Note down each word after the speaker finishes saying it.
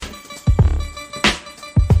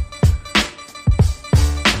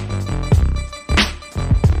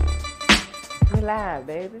live,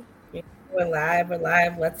 baby. We're live.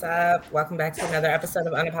 What's up? Welcome back to another episode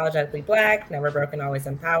of Unapologetically Black, Never Broken, Always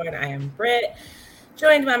Empowered. I am Britt,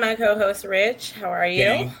 joined by my co-host Rich. How are you?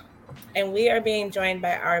 Gang. And we are being joined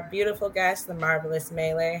by our beautiful guest, the Marvelous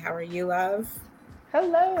Meilei. How are you, love?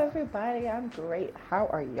 Hello, everybody. I'm great. How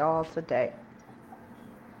are y'all today?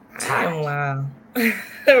 I am wow.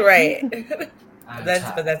 Right.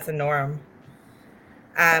 That's the norm.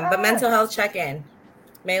 But mental health check-in.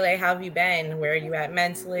 Meilei, how have you been? Where are you at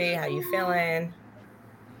mentally? How you feeling?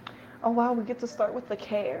 Oh wow, we get to start with the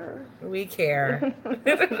care. We care.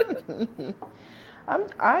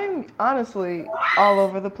 I'm honestly all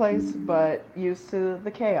over the place, but used to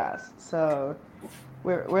the chaos. So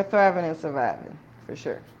we're thriving and surviving for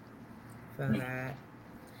sure. Feel that.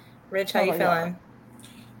 Rich, how you feeling?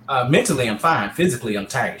 Mentally, I'm fine. Physically, I'm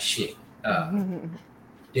tired as shit.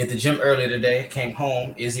 Did the gym earlier today. Came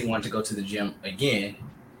home. Izzy wanted to go to the gym again.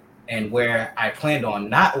 And where I planned on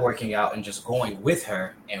not working out and just going with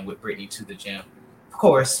her and with Brittany to the gym, of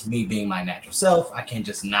course, me being my natural self, I can't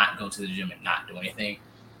just not go to the gym and not do anything.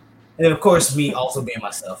 And then, of course, me also being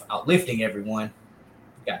myself, outlifting everyone,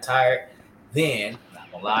 got tired. Then, not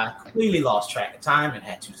gonna lie, completely lost track of time and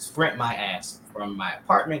had to sprint my ass from my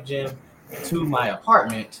apartment gym to my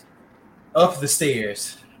apartment, up the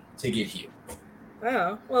stairs to get here.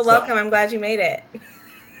 Oh, well, welcome. I'm glad you made it.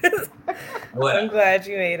 I'm glad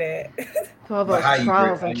you made it. All those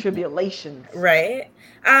trials and tribulations. Right.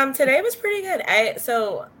 Today was pretty good.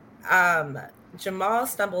 Jamal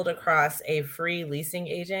stumbled across a free leasing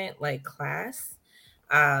agent class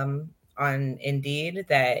on Indeed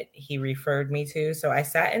that he referred me to. So I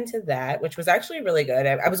sat into that, which was actually really good.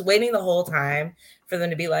 I was waiting the whole time for them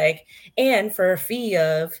to be like, and for a fee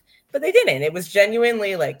of, but they didn't. It was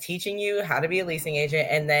genuinely teaching you how to be a leasing agent.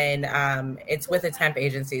 And then it's with a temp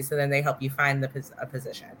agency. So then they help you find a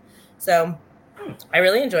position. So I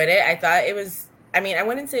really enjoyed it. I thought it was, I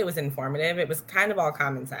wouldn't say it was informative. It was kind of all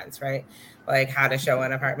common sense, right? Like how to show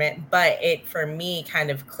an apartment. But it, for me, kind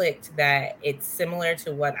of clicked that it's similar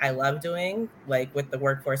to what I love doing, with the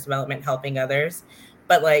workforce development, helping others,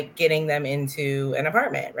 but getting them into an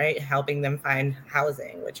apartment, right? Helping them find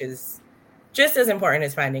housing, which is just as important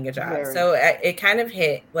as finding a job. Very. So it kind of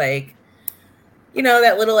hit that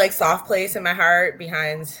little soft place in my heart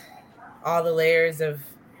behind all the layers of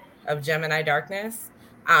Gemini darkness.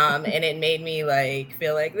 And it made me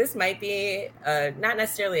feel like this might be not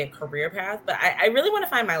necessarily a career path, but I really want to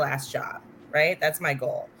find my last job, right? That's my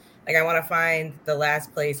goal. I want to find the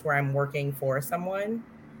last place where I'm working for someone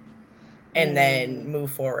and then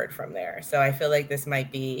move forward from there. So I feel like this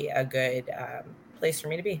might be a good place for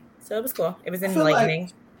me to be. So it was cool. It was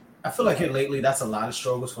enlightening. I feel like here lately, that's a lot of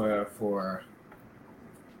struggles for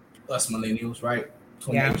us millennials, right?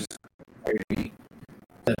 28 30,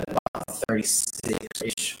 about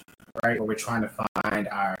 36-ish, right? Where we're trying to find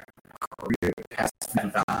our career path.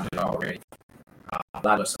 Haven't found it already. A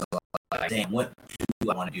lot of us are like, damn, what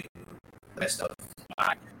do I want to do the rest of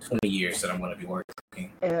my 20 years that I'm going to be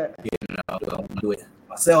working? Do I want to do it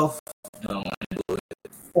myself? Do I want to do it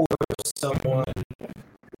for someone? Do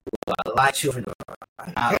I like children? Do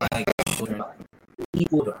I not like children?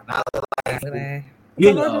 People? Do I not like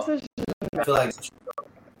people? I feel like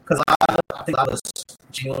because I think I was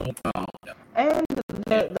genuinely wrong. And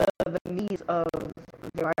the needs of the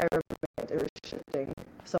environment are shifting.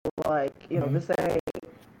 So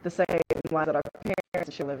the same life that our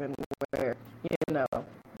parents should live in, where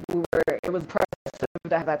it was impressive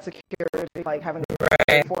to have that security, having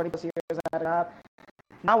 40 plus years at a job.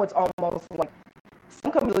 Now it's almost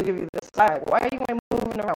some companies will give you this side. Why are you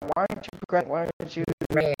moving around? Why aren't you progressing? Why aren't you?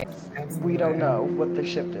 We don't know what the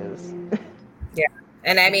shift is. Yeah.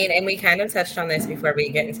 And and we kind of touched on this before we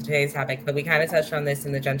get into today's topic, but we kind of touched on this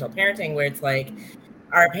in the gentle parenting, where it's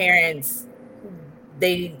our parents,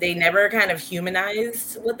 they never kind of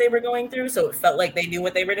humanized what they were going through. So it felt like they knew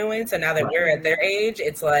what they were doing. So now that we're at their age,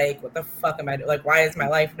 it's what the fuck am I doing? Why is my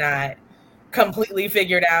life not completely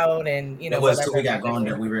figured out? And, it was until we got gone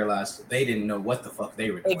that we realized they didn't know what the fuck they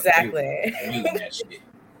were doing. Exactly. They were winging that shit.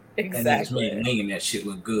 Exactly. And they just made winging that shit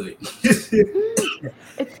look good. It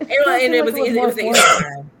was the easy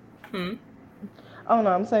time. Oh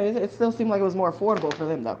no, I'm saying it still seemed like it was more affordable for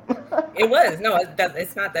them though. It was. No,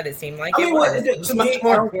 it's not that it seemed like it was. To me, I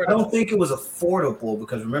don't think it was affordable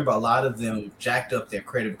because remember, a lot of them jacked up their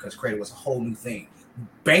credit because credit was a whole new thing.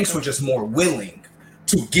 Banks were just more willing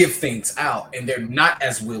to give things out, and they're not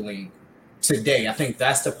as willing today. I think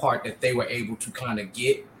that's the part that they were able to kind of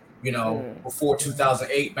get. Before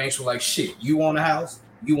 2008, banks were like, shit, you want a house?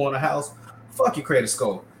 You want a house? Fuck your credit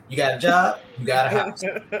score. You got a job, you got a house.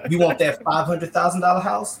 You want that $500,000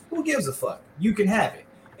 house? Who gives a fuck? You can have it.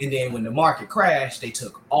 And then when the market crashed, they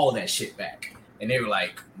took all that shit back. And they were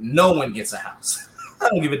like, no one gets a house. I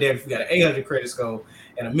don't give a damn if you got an 800 credit score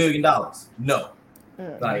and $1 million. No.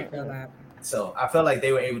 Like, so I felt like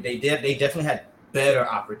they were able, they definitely had better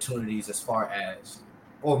opportunities as far as,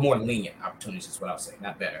 or more lenient opportunities is what I would say.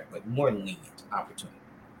 Not better, but more lenient opportunity.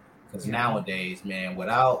 Because nowadays, man,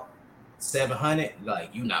 without 700,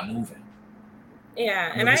 like, you not moving.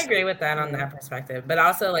 Yeah, and I agree with that on that perspective. But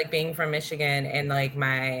also, like, being from Michigan and, like,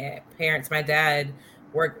 my dad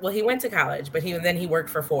worked, well, he went to college, but he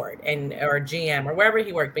worked for Ford or GM or wherever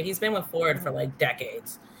he worked. But he's been with Ford for, like,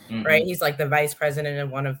 decades, right? He's, like, the vice president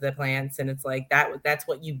of one of the plants. And it's like that's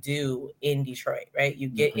what you do in Detroit, right? You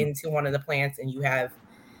get into one of the plants and you have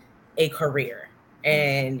a career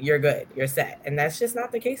and you're good. You're set. And that's just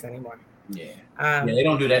not the case anymore. Yeah. They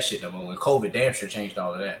don't do that shit no more. When COVID damn sure changed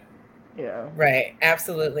all of that. Yeah. Right.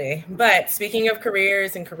 Absolutely. But speaking of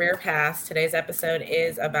careers and career paths, today's episode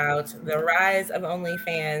is about the rise of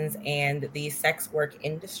OnlyFans and the sex work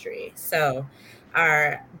industry. So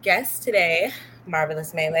our guest today,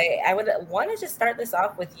 Marvelous Meilei, I would want to just start this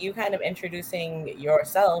off with you kind of introducing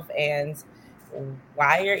yourself and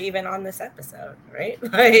why you're even on this episode, right?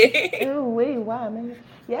 Why, man?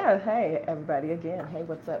 Yeah, hey, everybody again. Hey,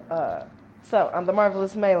 what's up? So I'm the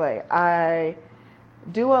Marvelous Meilei. I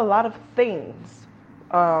do a lot of things.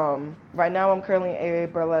 Right now I'm currently a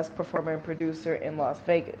burlesque performer and producer in Las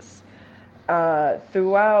Vegas.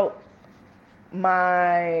 Throughout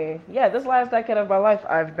this last decade of my life,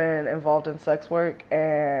 I've been involved in sex work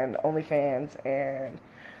and OnlyFans and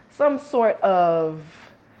some sort of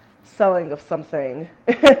selling of something,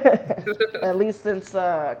 at least since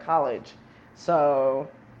college. So,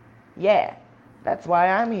 yeah, that's why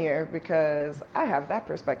I'm here, because I have that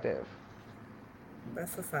perspective.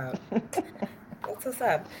 That's what's up. That's what's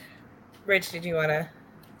up. Rich, did you want to?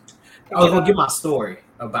 I was going to give my story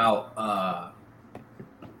about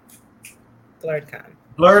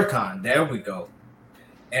BlurredCon. There we go.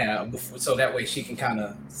 And so that way she can kind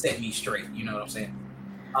of set me straight. You know what I'm saying?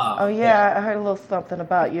 I heard a little something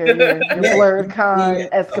about your BlurredCon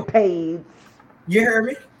escapades. You heard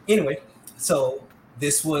me? Anyway, so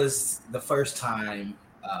this was the first time,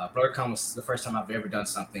 BlurredCon was the first time I've ever done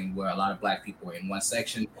something where a lot of Black people were in one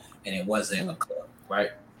section and it wasn't a club,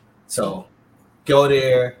 right? So go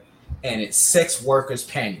there and it's sex workers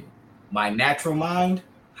panel. My natural mind,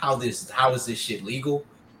 how is this shit legal?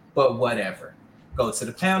 But whatever. Go to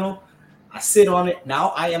the panel. I sit on it.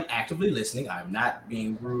 Now I am actively listening. I'm not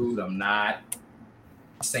being rude. I'm not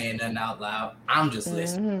saying nothing out loud. I'm just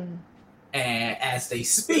listening. And as they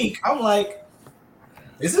speak, I'm like,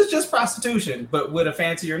 this is just prostitution, but with a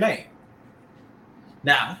fancier name.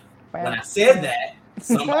 Now, when I said that,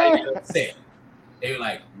 somebody else said, they were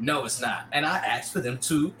like, no, it's not. And I asked for them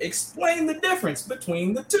to explain the difference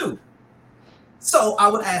between the two. So I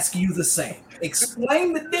would ask you the same.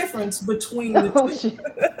 Explain the difference between the two.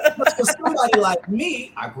 But for somebody like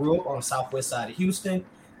me, I grew up on the southwest side of Houston,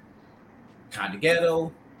 kind of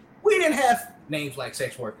ghetto. We didn't have names like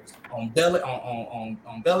sex workers. On Bel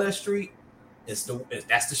Air Street, that's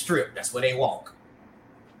the strip. That's where they walk.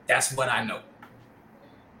 That's what I know.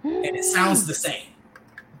 And it sounds the same.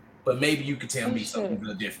 But maybe you could tell me something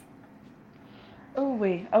real different.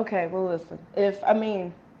 Okay, well listen. If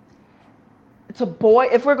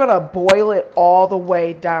we're gonna boil it all the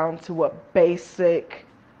way down to a basic,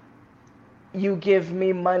 you give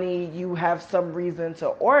me money, you have some reason to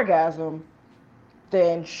orgasm,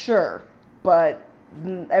 then sure. But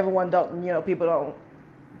people don't,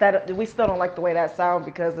 we still don't like the way that sounds,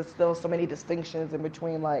 because there's still so many distinctions in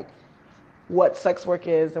between, like, what sex work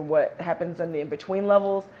is and what happens in the in-between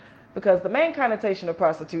levels. Because the main connotation of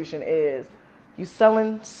prostitution is you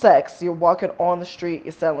selling sex, you're walking on the street,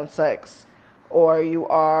 you're selling sex. Or you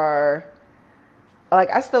are, like,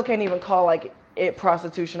 I still can't even call, like, it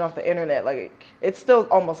prostitution off the internet. Like, it's still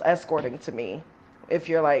almost escorting to me if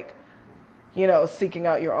you're, like, seeking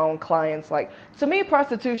out your own clients. Like, to me,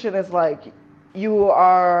 prostitution is like you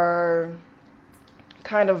are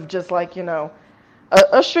kind of just like, a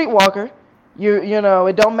streetwalker.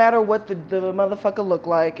 It don't matter what the motherfucker look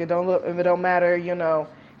like. It don't matter,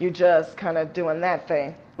 you're just kind of doing that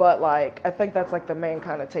thing. But, like, I think that's, like, the main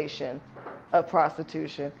connotation of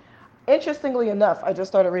prostitution. Interestingly enough, I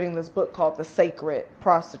just started reading this book called The Sacred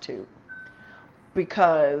Prostitute,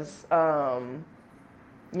 because there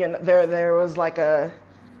was like a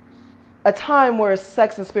time where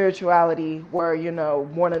sex and spirituality were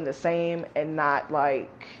one and the same, and not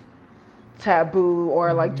like taboo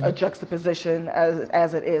or like a juxtaposition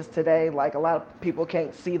as it is today. Like a lot of people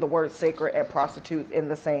can't see the word sacred and prostitute in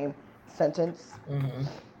the same sentence.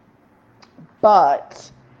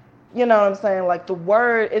 But you know what I'm saying? Like the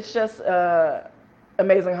word, it's just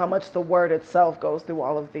amazing how much the word itself goes through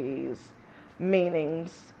all of these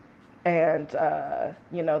meanings. And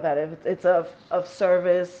you know that if it's of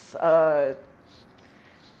service,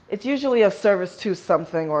 it's usually of service to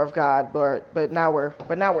something or of God. But now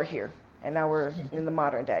we're here, and now we're in the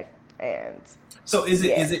modern day. And so is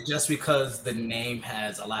it just because the name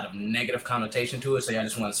has a lot of negative connotation to it? So I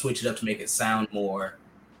just want to switch it up to make it sound more.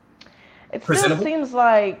 It still seems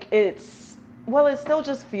like it still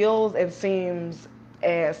just feels and seems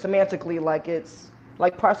and semantically like it's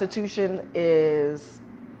like prostitution is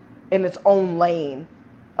in its own lane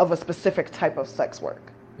of a specific type of sex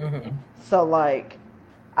work. So like,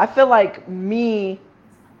 I feel like me,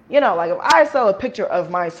 you know, like if I sell a picture of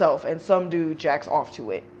myself and some dude jacks off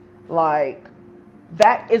to it, like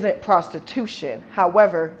that isn't prostitution.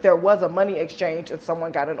 However, there was a money exchange and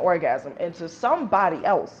someone got an orgasm, and to somebody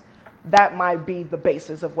else, that might be the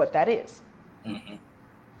basis of what that is.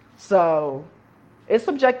 So it's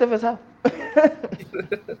subjective as hell.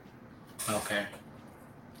 Okay.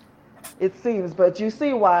 It seems, but you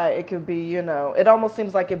see why it could be, you know, it almost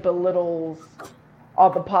seems like it belittles all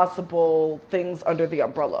the possible things under the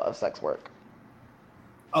umbrella of sex work.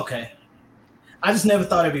 Okay. I just never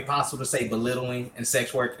thought it'd be possible to say belittling and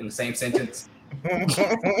sex work in the same sentence.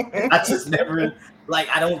 I just never, like,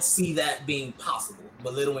 I don't see that being possible.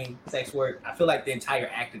 Belittling sex work. I feel like the entire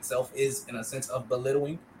act itself is in a sense of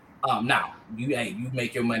belittling. Now, you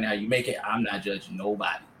make your money how you make it. I'm not judging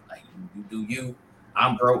nobody. Like, you do you.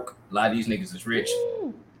 I'm broke. A lot of these niggas is rich.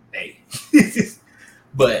 Hey.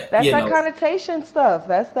 But that's you that know, connotation stuff.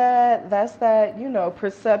 That's that, you know,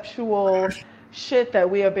 perceptual shit that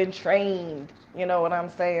we have been trained. You know what I'm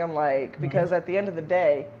saying? Like, because at the end of the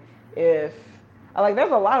day, if like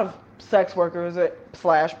there's a lot of sex workers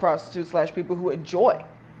slash prostitutes slash people who enjoy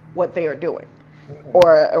what they are doing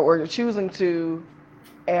or choosing to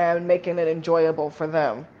and making it enjoyable for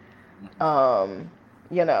them.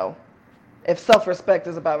 You know, if self-respect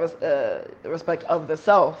is about respect of the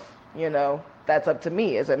self, you know, that's up to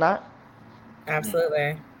me, is it not?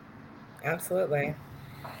 Absolutely. Yeah.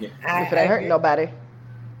 If it ain't hurting nobody.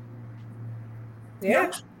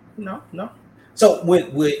 Yeah. No. So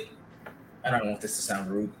would I don't want this to sound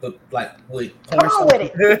rude, but like would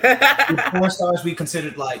porn stars be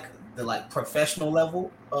considered like the like professional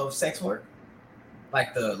level of sex work?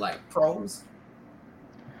 Like the like pros?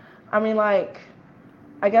 I mean, like,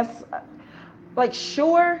 I guess, like,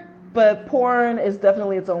 sure, but porn is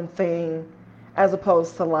definitely its own thing, as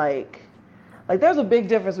opposed to like there's a big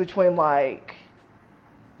difference between like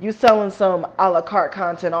you selling some a la carte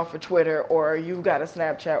content off of Twitter, or you got a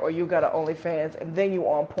Snapchat, or you got an OnlyFans, and then you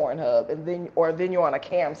on Pornhub, and then you're on a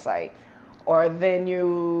cam site, or then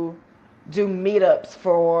you do meetups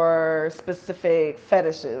for specific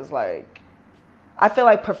fetishes. Like, I feel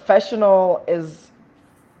like professional is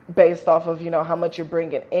based off of, you know, how much you're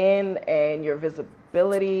bringing in and your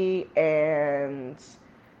visibility. And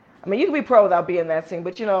I mean, you can be pro without being that scene,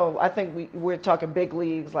 but, you know, I think we're talking big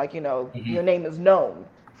leagues, like, you know, your name is known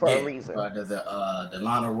for a reason. The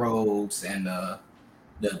Lana Rhodes and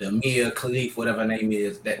the Mia Khalifa, whatever her name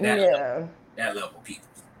is, that level people.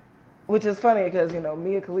 Which is funny because, you know,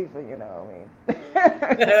 Mia Khalifa, you know, I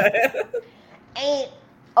mean, ain't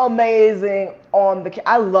amazing on the.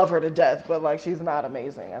 I love her to death, but like she's not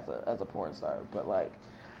amazing as a porn star. But like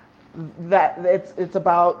that, it's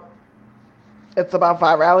about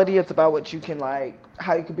virality. It's about what you can like,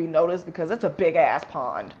 how you can be noticed, because it's a big ass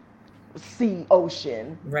pond, sea,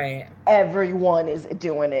 ocean. Right. Everyone is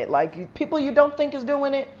doing it. Like people you don't think is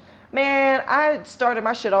doing it. Man, I started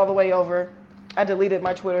my shit all the way over. I deleted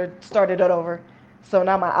my Twitter, started it over. So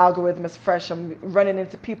now my algorithm is fresh. I'm running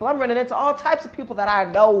into people. I'm running into all types of people that I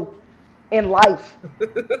know in life.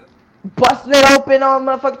 Busting it open on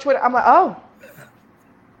motherfucking Twitter. I'm like, oh,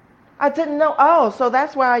 I didn't know. Oh, so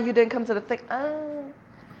that's why you didn't come to the thing. Oh,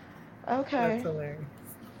 okay. That's hilarious.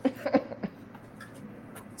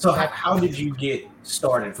 So how did you get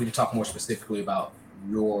started? If we could talk more specifically about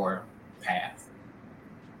your path.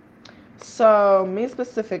 So me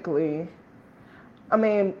specifically, I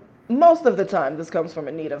mean, most of the time this comes from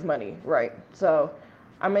a need of money, right? So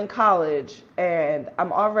I'm in college and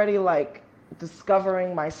I'm already like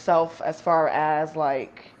discovering myself as far as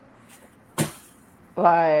like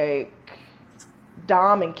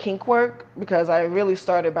dom and kink work, because I really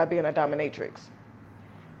started by being a dominatrix.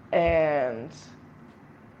 And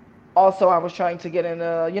also I was trying to get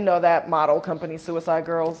into, you know, that model company, Suicide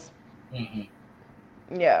Girls.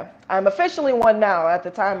 Yeah, I'm officially one now. At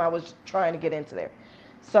the time, I was trying to get into there.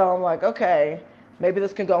 So I'm like, okay, maybe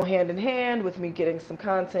this can go hand in hand with me getting some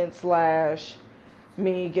content slash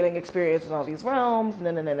me getting experience in all these realms.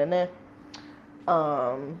 Nah, nah, nah, nah,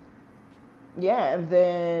 nah. Yeah, and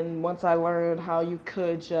then once I learned how you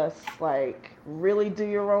could just like really do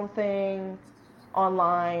your own thing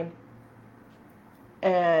online,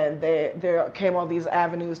 and there came all these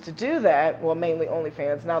avenues to do that. Well, mainly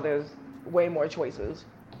OnlyFans. Now there's way more choices.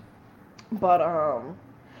 But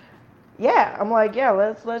yeah, I'm like, yeah,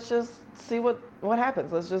 let's just see what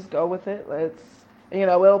happens. Let's just go with it. Let's,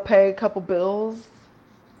 it'll pay a couple bills.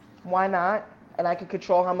 Why not? And I can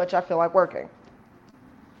control how much I feel like working.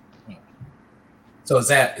 So is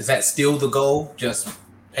that still the goal? Just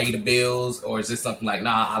pay the bills, or is this something like,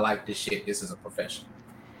 nah, I like this shit. This is a profession.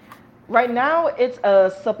 Right now, it's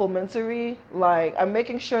a supplementary. Like, I'm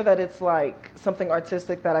making sure that it's like something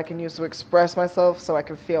artistic that I can use to express myself, so I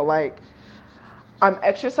can feel like I'm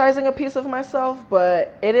exercising a piece of myself.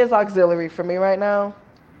 But it is auxiliary for me right now,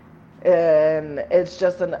 and it's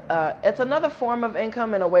just it's another form of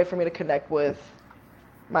income and a way for me to connect with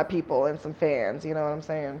my people and some fans. You know what I'm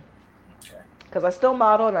saying? Okay. Because I still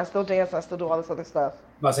model and I still dance and I still do all this other stuff.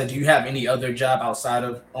 I said, do you have any other job outside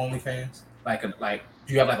of OnlyFans? Like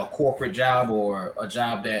do you have like a corporate job or a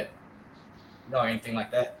job that, no, anything like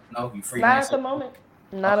that? No, you freelance? Not at the moment.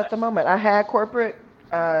 Not at the moment. I had corporate.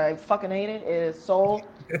 I fucking hate it. It is so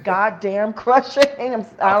goddamn crushing.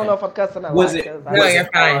 I don't know if I'm cussing a lot. No, you're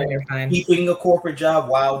fine. You're fine. Keeping a corporate job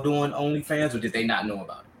while doing OnlyFans, or did they not know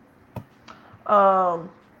about it?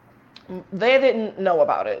 They didn't know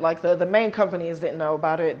about it. Like the main companies didn't know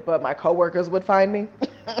about it, but my coworkers would find me.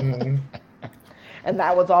 And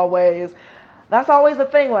that's always the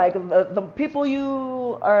thing. Like the people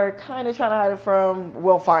you are kind of trying to hide it from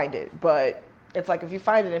will find it, but it's like if you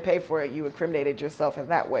find it and pay for it, you incriminated yourself in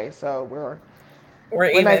that way. So we're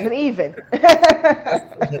even. Nice and even.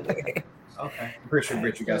 Okay,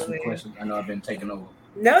 Richard, you got some questions? I know I've been taking over.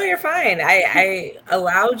 No, you're fine. I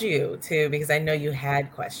allowed you to because I know you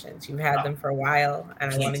had questions. You had them for a while,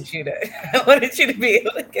 and I wanted you to be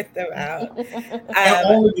able to get them out. And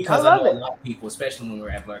only because I know a lot of people, especially when we're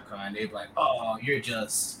at BlurCon, they're like, "Oh, you're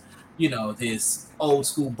just, this old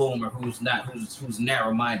school boomer who's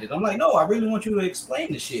narrow-minded." I'm like, "No, I really want you to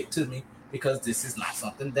explain the shit to me because this is not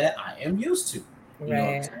something that I am used to." You know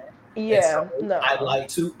what I'm saying? Yeah, no. I like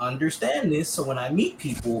to understand this, so when I meet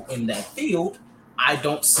people in that field, I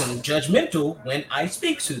don't seem judgmental when I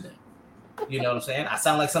speak to them. You know what I'm saying? I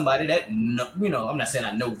sound like somebody that, I'm not saying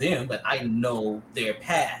I know them, but I know their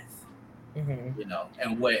path,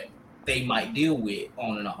 and what they might deal with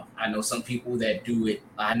on and off. I know some people that do it.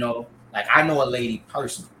 I know a lady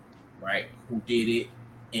personally, right, who did it,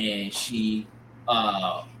 and she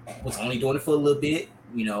was only doing it for a little bit,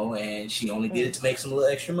 and she only did it to make some little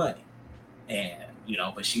extra money. And,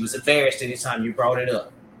 but she was embarrassed anytime you brought it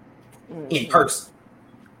up in person.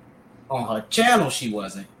 On her channel, she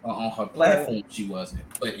wasn't. Or on her platform, she wasn't.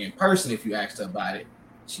 But in person, if you asked her about it,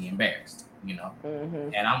 she embarrassed,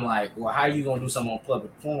 And I'm like, well, how are you going to do something on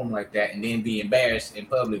public forum like that and then be embarrassed in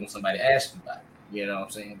public when somebody asks you about it? You know what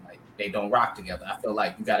I'm saying? Like, they don't rock together. I feel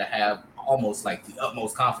like you got to have almost like the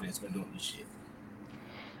utmost confidence when doing this shit.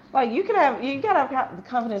 Like, you gotta have the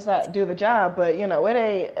confidence to do the job, but, it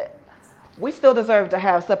ain't. We still deserve to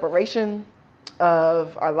have separation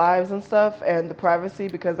of our lives and stuff and the privacy,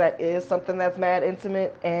 because that is something that's mad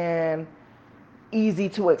intimate and easy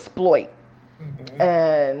to exploit.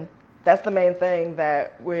 And that's the main thing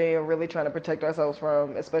that we're really trying to protect ourselves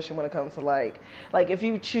from, especially when it comes to like if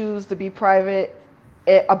you choose to be private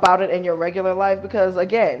about it in your regular life, because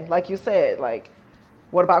again, like you said, like,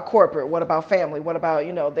 what about corporate? What about family? What about,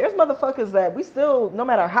 there's motherfuckers that we still, no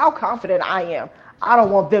matter how confident I am, I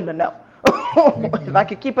don't want them to know. If I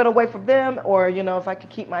could keep it away from them, or if I could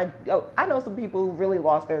keep I know some people who really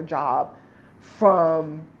lost their job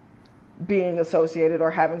from being associated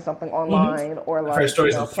or having something online, or like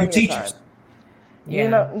stories of teachers.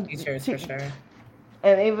 Teachers for sure.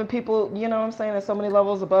 And even people, what I'm saying, there's so many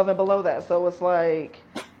levels above and below that. So it's like,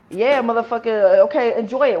 yeah, motherfucker, okay,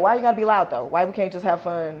 enjoy it. Why you gotta be loud though? Why we can't just have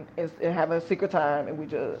fun and have a secret time and we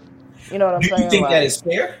just, what I'm saying? Do you think that is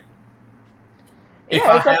fair? If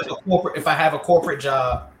I have a corporate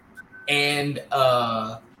job and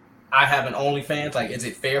I have an OnlyFans, like, is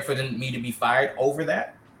it fair for me to be fired over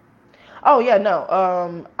that? Oh yeah,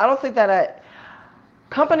 no. I don't think that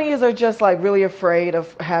companies are just like really afraid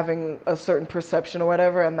of having a certain perception or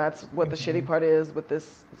whatever, and that's what the shitty part is with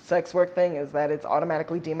this sex work thing, is that it's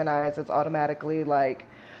automatically demonized. It's automatically like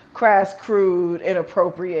crass, crude,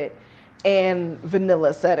 inappropriate. and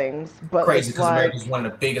vanilla settings, but Crazy it's because like America's one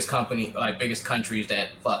of the biggest biggest countries that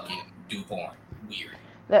fucking do porn. Weird.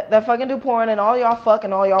 that fucking do porn and all y'all fuck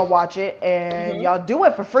and all y'all watch it and y'all do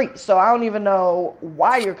it for free. So I don't even know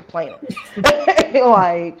why you're complaining.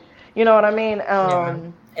 Like, you know what I mean?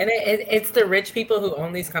 And it's the rich people who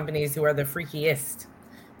own these companies who are the freakiest.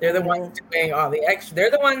 They're the ones doing all the extra.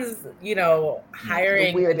 They're the ones,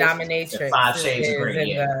 hiring the dominatrix. The 5 Shades of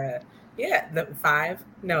Grey, the 5.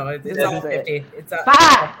 No, it's all 50. It's all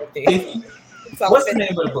 50. What's the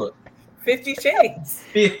name of the book? 50 Shades.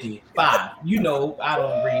 55. I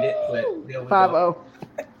don't read it, but there we 50.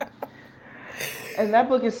 And that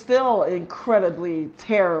book is still an incredibly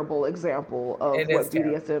terrible example of what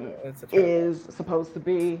BDSM is supposed to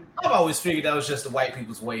be. I've always figured that was just the white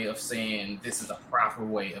people's way of saying this is a proper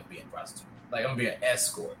way of being a prostitute. Like, I'm going to be an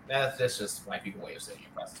escort. That's just white people's way of saying you're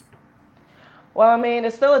a prostitute. Well, I mean,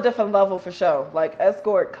 it's still a different level for sure. Like,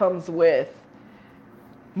 escort comes with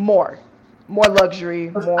more luxury,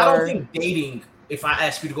 more... I don't think dating, if I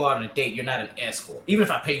ask you to go out on a date, you're not an escort. Even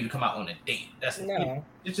if I pay you to come out on a date.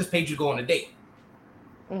 It just paid you to go on a date.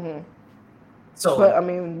 Mm-hmm. So, but I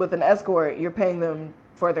mean, with an escort, you're paying them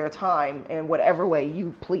for their time in whatever way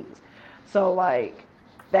you please. So like,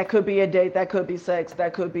 that could be a date, that could be sex,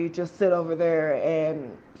 that could be just sit over there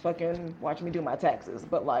and fucking watch me do my taxes.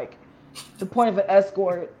 But like, the point of an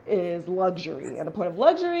escort is luxury, and the point of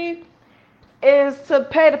luxury is to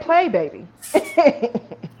pay to play, baby.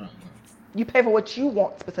 You pay for what you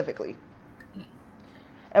want specifically.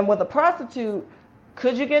 And with a prostitute,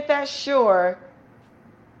 could you get that? Sure.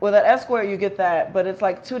 With an escort, you get that, but it's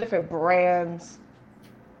like 2 different brands,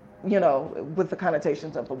 with the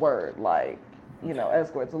connotations of the word. Like,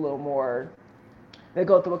 escort's a little more, they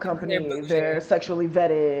go through a company, they're sexually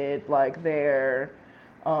vetted, like they're,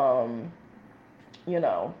 quote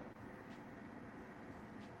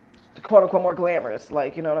unquote more glamorous.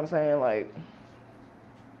 Like, you know what I'm saying? Like,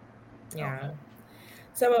 yeah.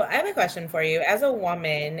 So I have a question for you. As a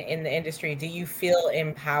woman in the industry, do you feel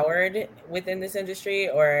empowered within this industry,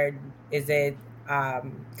 or is it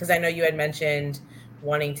because I know you had mentioned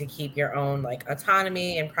wanting to keep your own like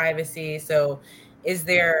autonomy and privacy. So is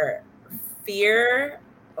there fear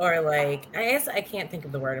or like, I guess I can't think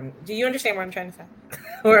of the word. Do you understand what I'm trying to say?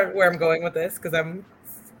 Or where I'm going with this? Because I'm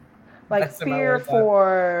like fear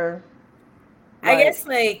for, like, I guess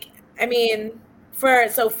like, I mean,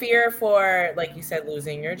 fear for, like you said,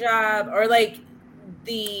 losing your job, or like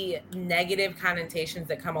the negative connotations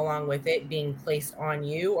that come along with it being placed on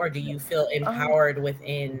you, or do you feel empowered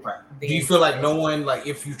within do you feel like no one, like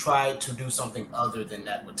if you tried to do something other than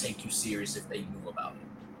that, would take you serious if they knew about it?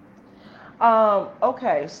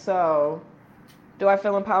 Okay, so do I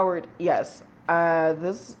feel empowered? Yes.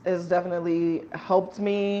 This has definitely helped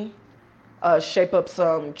me shape up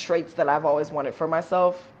some traits that I've always wanted for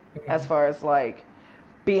myself, as far as like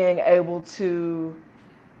being able to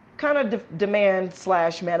kind of demand /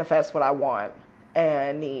 manifest what I want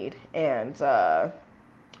and need, and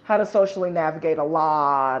how to socially navigate a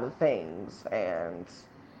lot of things, and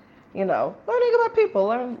learning about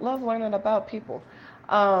people. Love learning about people.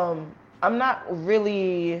 I'm not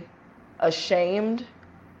really ashamed.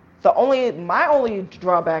 My only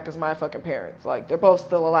drawback is my fucking parents. Like, they're both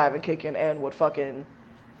still alive and kicking, and would fucking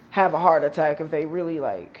have a heart attack if they really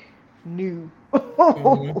like knew.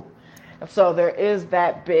 So there is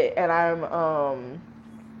that bit, and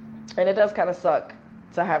and it does kind of suck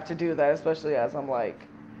to have to do that, especially as I'm like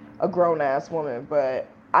a grown ass woman, but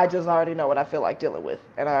I just already know what I feel like dealing with,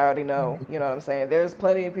 and I already know, you know what I'm saying? There's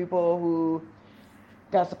plenty of people who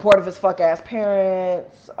got supportive as fuck ass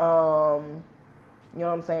parents, you know what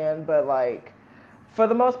I'm saying? But like, for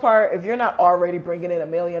the most part, if you're not already bringing in $1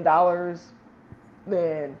 million,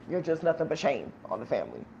 then you're just nothing but shame on the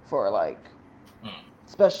family for like,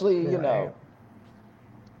 especially,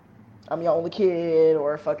 I'm your only kid,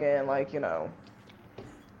 or fucking like,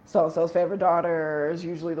 so-and-so's favorite daughter is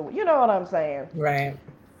usually the, you know what I'm saying? Right.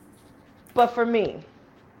 But for me,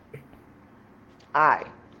 I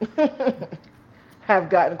have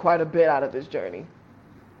gotten quite a bit out of this journey.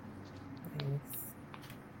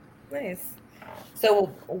 Nice. So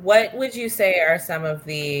what would you say are some of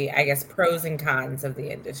the, I guess, pros and cons of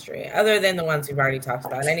the industry, other than the ones we've already talked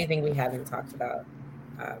about, anything we haven't talked about,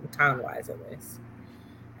 con-wise at least?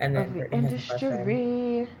 And then of the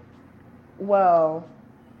industry, well,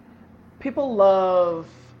 people love,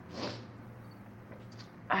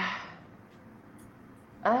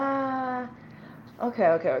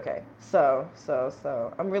 okay. So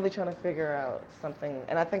I'm really trying to figure out something,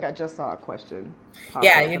 and I think I just saw a question.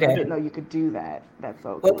 Yeah, you did. I didn't know you could do that. That's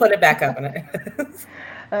so cool. We'll put it back up in it.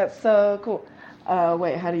 That's so cool.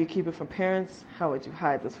 Wait, how do you keep it from parents? How would you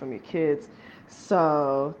hide this from your kids?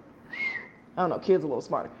 So, I don't know, kids are a little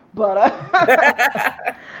smarter, but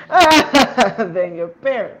than your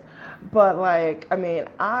parents. But like, I mean,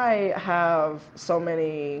 I have so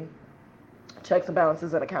many checks and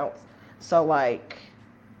balances and accounts. So like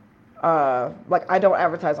I don't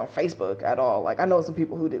advertise on Facebook at all. Like I know some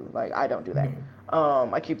people who do. Like I don't do that.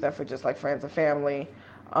 I keep that for just like friends and family.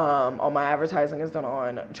 All my advertising is done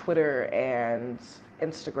on Twitter and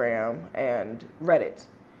Instagram and Reddit.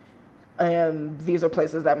 And these are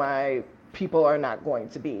places that my people are not going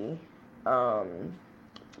to be.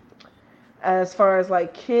 As far as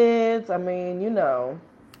like kids, I mean,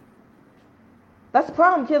 that's the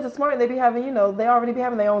problem. Kids are smart and they be having, they already be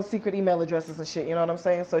having their own secret email addresses and shit, you know what I'm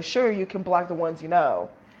saying? So sure, you can block the ones you know.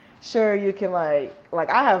 Sure, you can like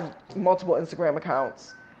I have multiple Instagram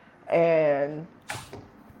accounts and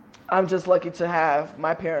I'm just lucky to have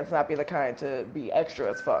my parents not be the kind to be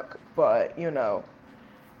extra as fuck. But,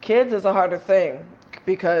 kids is a harder thing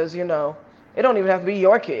because, it don't even have to be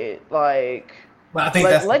your kid. Like, but I think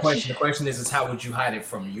that's the question. The question is how would you hide it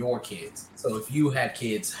from your kids? So if you had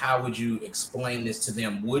kids, how would you explain this to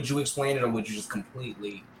them? Would you explain it or would you just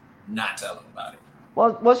completely not tell them about it?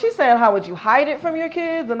 Well, she's saying, how would you hide it from your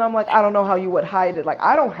kids? And I'm like, I don't know how you would hide it. Like,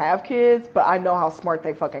 I don't have kids, but I know how smart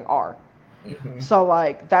they fucking are. Mm-hmm. So,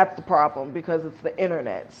 like, that's the problem because it's the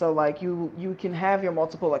internet. So, like, you can have your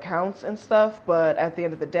multiple accounts and stuff, but at the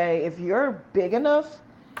end of the day, if you're big enough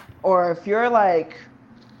or if you're like...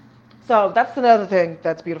 So that's another thing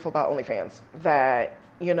that's beautiful about OnlyFans, that,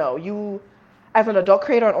 you, as an adult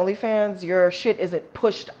creator on OnlyFans, your shit isn't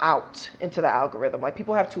pushed out into the algorithm. Like,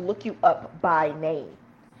 people have to look you up by name.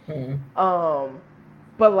 Mm-hmm.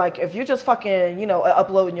 But, like, if you're just fucking,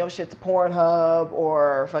 uploading your shit to Pornhub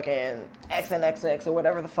or fucking XNXX or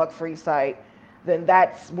whatever the fuck free site, then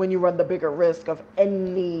that's when you run the bigger risk of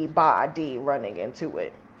anybody running into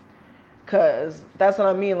it. Because that's what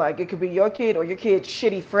I mean. Like, it could be your kid or your kid's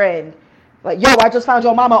shitty friend. Like, yo, I just found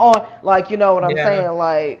your mama on. Like, you know what I'm saying?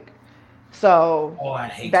 Like, so. Oh, I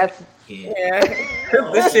hate that's that kid. Yeah.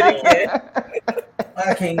 The shitty kid.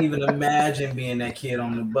 I can't even imagine being that kid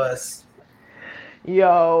on the bus.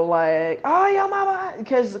 Yo, like, oh, your mama.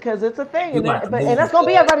 Because it's a thing. And that's going to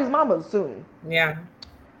be everybody's mama soon. Yeah.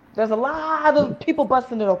 There's a lot of people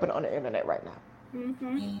busting it open on the internet right now.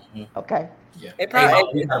 Mm-hmm. Okay. Yeah. It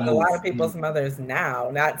probably a lot of people's mothers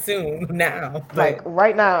now, not soon, now. But. Like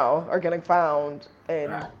right now are getting found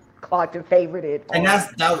and clocked and favorited. And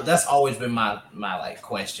that's always been my like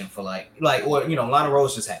question for like or Lana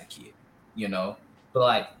Rose just had a kid, but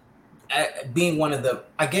like being one of the,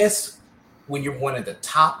 I guess when you're one of the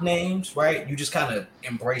top names, right? You just kind of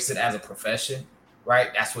embrace it as a profession, right?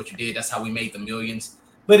 That's what you did. That's how we made the millions.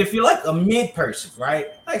 But if you're like a mid person, right?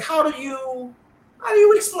 Like how do you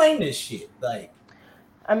explain this shit? Like,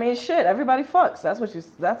 I mean, shit, everybody fucks. That's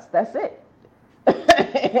it.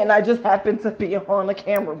 And I just happen to be on the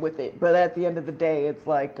camera with it. But at the end of the day, it's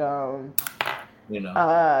like,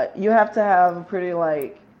 you have to have a pretty,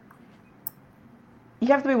 like, you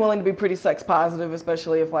have to be willing to be pretty sex positive,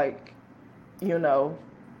 especially if, like, you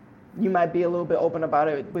might be a little bit open about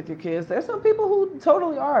it with your kids. There's some people who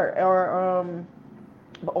totally are,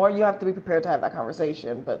 or you have to be prepared to have that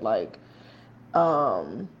conversation. But, like,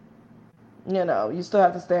 you still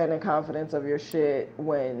have to stand in confidence of your shit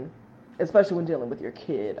especially when dealing with your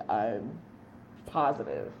kid. I'm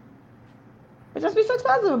positive. But just be sex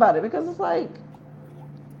positive about it because it's like,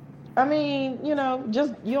 I mean,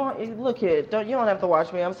 just you don't look, kid. You don't have to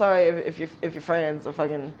watch me. I'm sorry if your friends are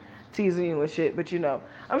fucking teasing you and shit, but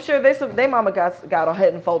I'm sure they mama got a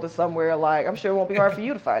head and folded somewhere. Like, I'm sure it won't be hard for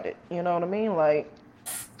you to find it. You know what I mean? Like,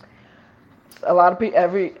 a lot of people,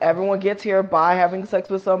 everyone gets here by having sex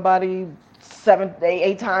with somebody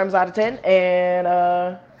 8 times out of 10, and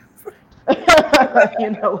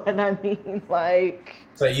you know what I mean? Like,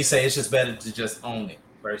 so you say it's just better to just own it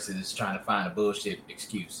versus trying to find a bullshit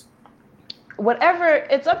excuse. Whatever,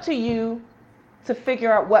 it's up to you to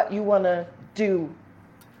figure out what you want to do,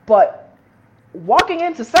 but walking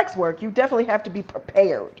into sex work, you definitely have to be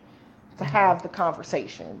prepared to have the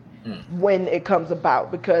conversation when it comes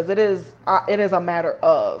about, because it is a matter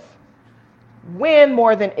of when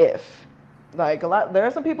more than if. Like, there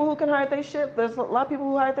are some people who can hide their shit. There's a lot of people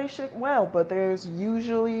who hide their shit well, but there's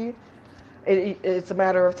usually it's a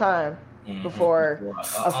matter of time before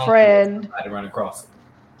a friend, run across it.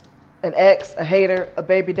 An ex, a hater, a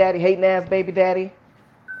baby daddy, hating ass baby daddy.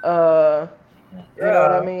 You know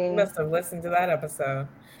what I mean? You must have listened to that episode.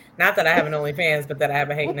 Not that I have an OnlyFans, but that I have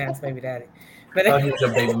a hating ass baby daddy. But he's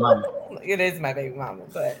your baby mama. It is my baby mama,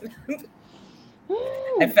 but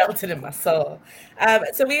I felt it in my soul.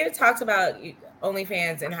 So we had talked about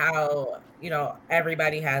OnlyFans and how,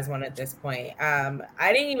 everybody has one at this point.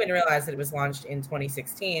 I didn't even realize that it was launched in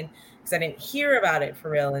 2016 because I didn't hear about it for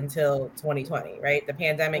real until 2020, right? The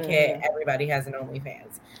pandemic hit, everybody has an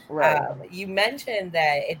OnlyFans. Right. You mentioned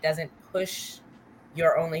that it doesn't push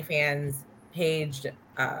your OnlyFans page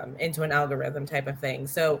into an algorithm type of thing.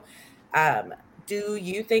 So do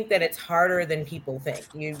you think that it's harder than people think?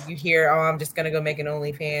 You hear, oh, I'm just gonna go make an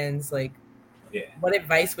OnlyFans. Like, what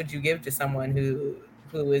advice would you give to someone who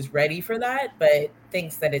is ready for that but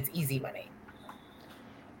thinks that it's easy money?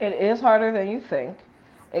 It is harder than you think.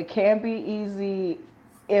 It can be easy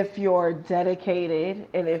if you're dedicated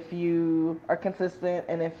and if you are consistent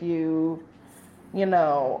and if you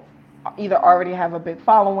know, either already have a big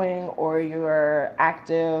following or you're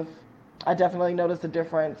active. I definitely notice the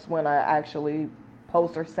difference when I actually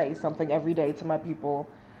post or say something every day to my people,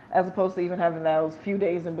 as opposed to even having those few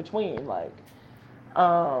days in between. Like,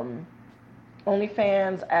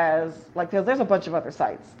 OnlyFans as like there's a bunch of other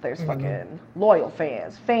sites. There's fucking Loyal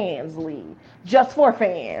Fans, Fansly, Just for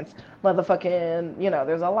Fans, motherfucking,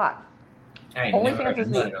 there's a lot. OnlyFans is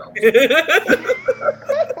neat.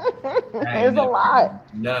 There's a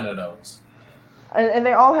lot. None of those. And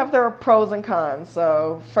they all have their pros and cons.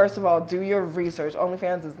 So first of all, do your research.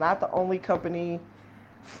 OnlyFans is not the only company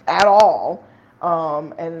at all.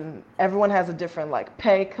 And everyone has a different like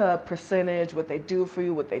pay cut percentage, what they do for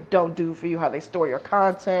you, what they don't do for you, how they store your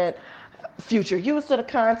content, future use of the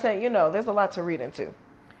content. There's a lot to read into.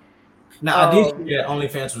 Now, I did hear that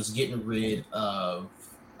OnlyFans was getting rid of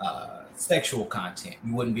sexual content.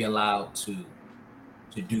 You wouldn't be allowed to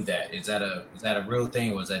do that. Is that a real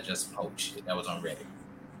thing, or is that just shit that was on Reddit?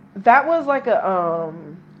 That was like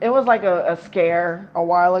a scare a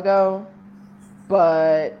while ago,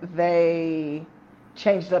 but they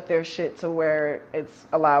changed up their shit to where it's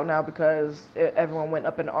allowed now because everyone went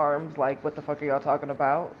up in arms. Like, what the fuck are y'all talking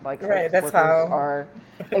about? Like, right, sex workers are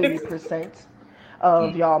 80%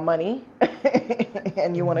 of y'all money,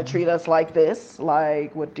 and you want to treat us like this?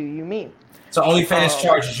 Like, what do you mean? So OnlyFans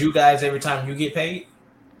charges you guys every time you get paid?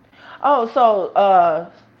 Oh,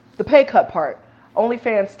 so the pay cut part.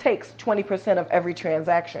 OnlyFans takes 20% of every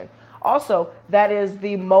transaction. Also, that is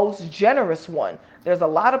the most generous one. There's a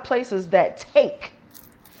lot of places that take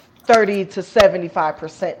 30 to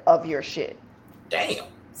 75% of your shit. Damn.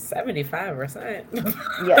 75%?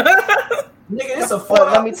 Yes. Nigga, it's a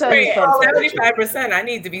let me tell you something. 75%. I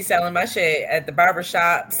need to be selling my shit at the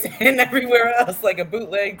barbershops and everywhere else, like a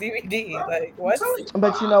bootleg DVD. Like, what?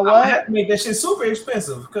 But you know what? I have to make that shit super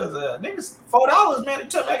expensive because niggas $4, man. It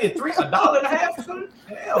took me get $1.50 or something.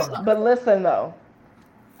 Hell no. But listen though,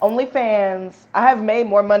 OnlyFans, I have made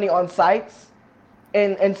more money on sites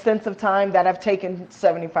in sense of time that I've taken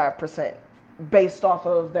 75% based off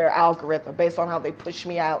of their algorithm, based on how they push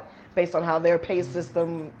me out, based on how their pay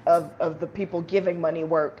system of the people giving money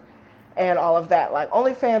work and all of that. Like,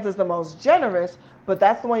 OnlyFans is the most generous, but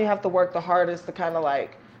that's the one you have to work the hardest to kind of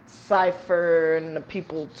like cipher and the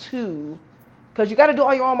people to, because you got to do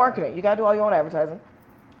all your own marketing. You got to do all your own advertising.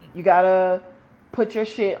 You got to put your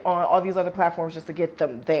shit on all these other platforms just to get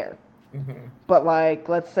them there. But like,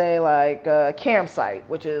 let's say like a campsite,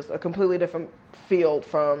 which is a completely different field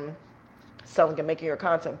from selling and making your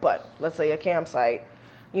content. But let's say a campsite,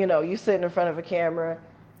 you sitting in front of a camera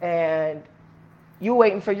and you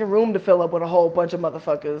waiting for your room to fill up with a whole bunch of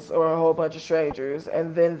motherfuckers or a whole bunch of strangers,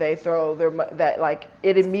 and then they throw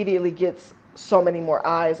it immediately gets so many more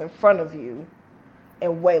eyes in front of you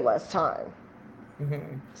in way less time.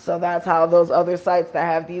 So that's how those other sites that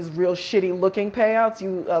have these real shitty looking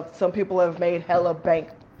payouts, some people have made hella bank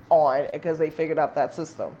on because they figured out that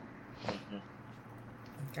system.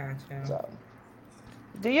 Gotcha. So,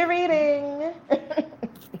 do your reading.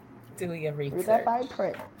 Do your research. Read that fine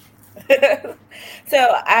print.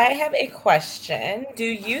 So I have a question. Do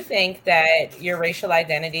you think that your racial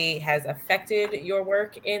identity has affected your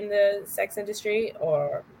work in the sex industry,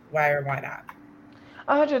 or why not?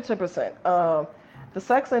 110%. The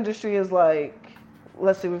sex industry is like,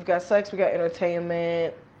 let's see, we've got sex, we got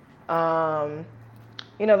entertainment.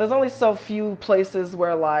 There's only so few places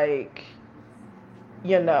where like,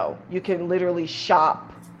 you can literally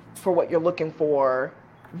shop for what you're looking for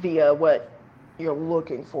via what you're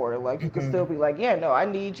looking for. Like, you can still be like, yeah, no, I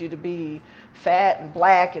need you to be fat and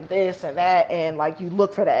black and this and that, and like you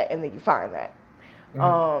look for that and then you find that.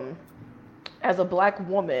 As a black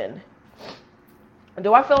woman,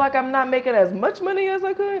 do I feel like I'm not making as much money as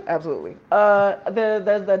I could? Absolutely.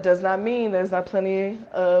 That does not mean there's not plenty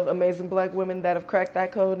of amazing black women that have cracked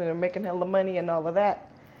that code and are making hella money and all of that.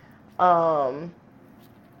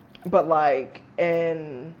 but like,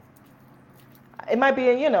 and it might be,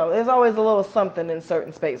 there's always a little something in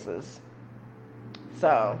certain spaces.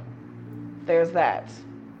 So there's that.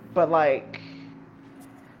 But like,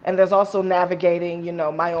 and there's also navigating,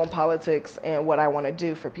 my own politics and what I want to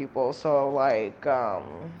do for people. So like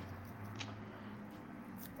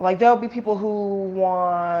there'll be people who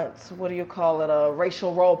want, what do you call it, a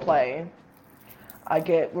racial role play. I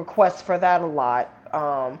get requests for that a lot.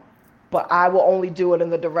 But I will only do it in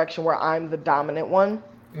the direction where I'm the dominant one.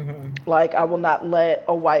 Mm-hmm. Like, I will not let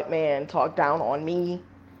a white man talk down on me.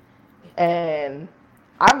 And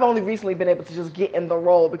I've only recently been able to just get in the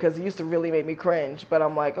role because it used to really make me cringe. But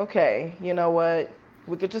I'm like, okay, you know what?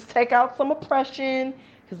 We could just take out some oppression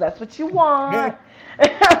because that's what you want.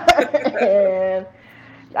 And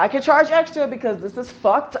I can charge extra because this is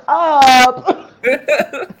fucked up.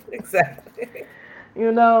 Exactly.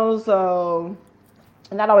 So,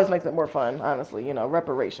 and that always makes it more fun, honestly.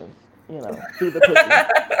 Reparations. Through the pussy.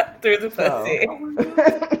 Through the pussy.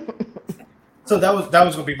 So that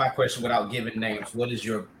was gonna be my question without giving names. What is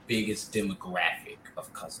your biggest demographic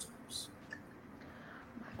of customers?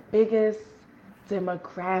 Biggest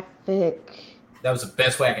demographic. That was the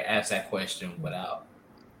best way I could ask that question without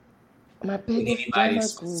my biggest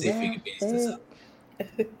anybody's specific business.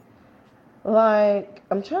 Like,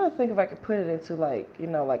 I'm trying to think if I could put it into like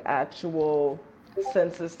actual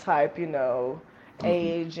census type,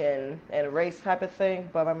 age and race type of thing.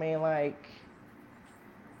 But I mean, like,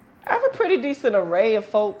 I have a pretty decent array of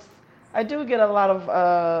folks. I do get a lot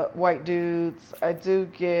of white dudes. I do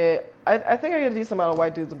get, I think I get a decent amount of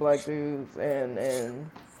white dudes and black dudes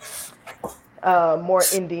and more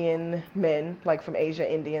Indian men, like from Asia,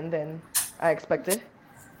 Indian than I expected.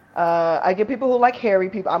 I get people who like hairy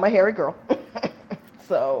people. I'm a hairy girl.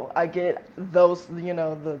 So I get those,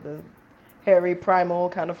 the hairy primal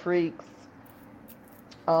kind of freaks.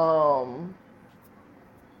 Older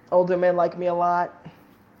men like me a lot.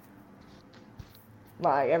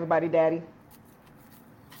 Like everybody daddy.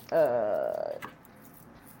 Yeah,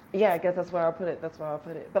 I guess that's where I'll put it.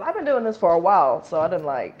 But I've been doing this for a while, so I didn't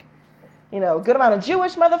like, good amount of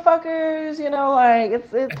Jewish motherfuckers, like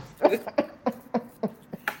it's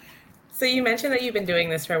So you mentioned that you've been doing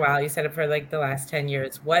this for a while. You said it for like the last 10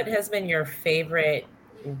 years. What has been your favorite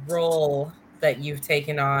role that you've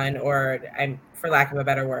taken on, or for lack of a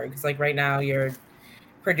better word, because like right now you're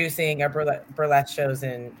producing a burlesque shows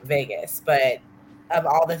in Vegas, but of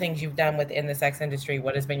all the things you've done within the sex industry,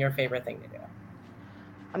 what has been your favorite thing to do?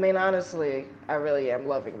 I mean, honestly, I really am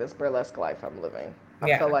loving this burlesque life I'm living.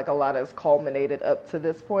 I feel like a lot has culminated up to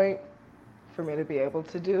this point for me to be able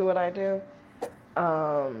to do what I do.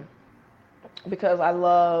 Because I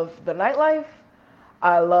love the nightlife,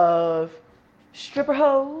 I love stripper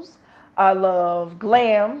hoes, I love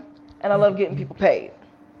glam, and I love getting people paid.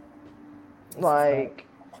 Like,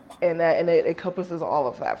 and it encompasses all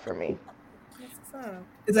of that for me.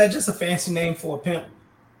 Is that just a fancy name for a pimp?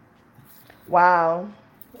 Wow.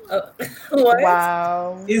 What?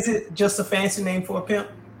 Wow. Is it just a fancy name for a pimp?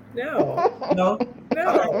 No. No?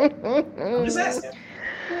 No. I'm just asking.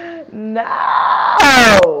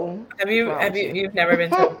 No. You've never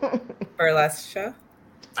been to a burlesque show?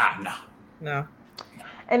 No.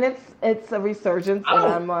 And it's a resurgence, and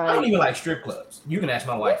I'm like, I don't even like strip clubs. You can ask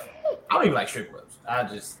my wife. I don't even like strip clubs. I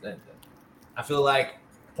feel like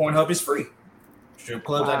Pornhub is free. Strip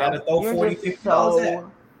clubs, I gotta throw $40,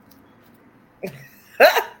 $50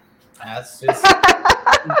 at. That's just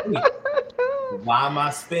why am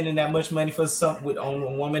I spending that much money for something on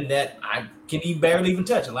a woman that I can barely even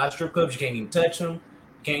touch? A lot of strip clubs, you can't even touch them, you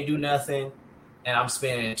can't do nothing, and I'm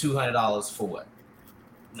spending $200 for what?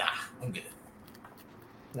 Nah, I'm good.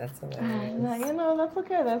 That's hilarious. That's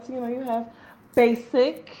okay. That's you have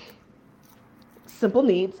basic, simple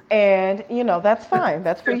needs, and that's fine.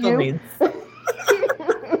 That's for you.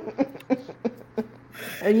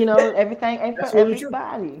 And everything ain't for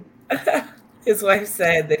everybody. His wife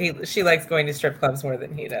said that she likes going to strip clubs more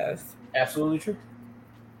than he does. Absolutely true.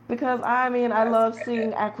 Because I love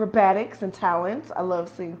seeing acrobatics and talent. I love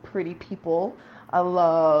seeing pretty people. I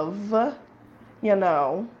love, like,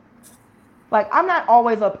 I'm not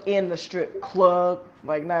always up in the strip club.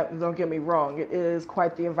 Like, don't get me wrong. It is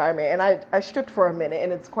quite the environment. And I stripped for a minute,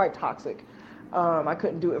 and it's quite toxic. I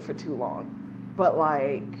couldn't do it for too long. But,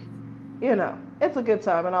 like, it's a good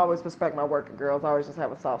time. And I always respect my working girls. I always just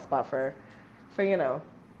have a soft spot for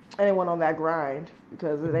anyone on that grind.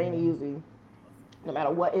 Because it ain't easy. No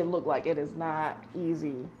matter what it looked like, it is not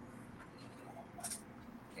easy.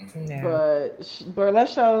 Yeah. But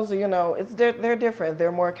burlesque shows, they're different.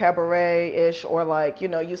 They're more cabaret-ish, or like,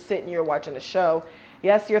 you sit and you're watching a show.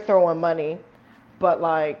 Yes, you're throwing money, But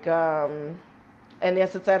like, and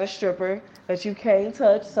yes, it's at a stripper that you can't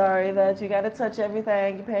touch. Sorry that you got to touch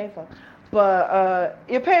everything you're paying for. But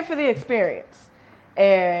you're paying for the experience.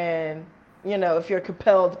 And, you know, if you're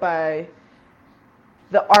compelled by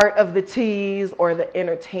the art of the tease or the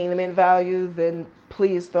entertainment value, then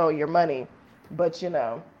please throw your money. But, you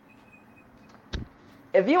know,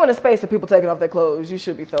 if you in a space of people taking off their clothes, you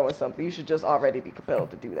should be throwing something. You should just already be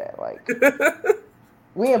compelled to do that. Like,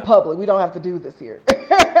 we in public. We don't have to do this here.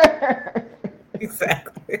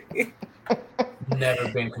 Exactly.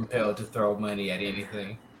 Never been compelled to throw money at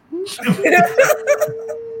anything.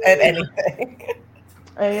 At anything.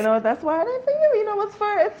 And you know, that's why they think, you know, it's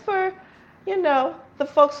for, you know, the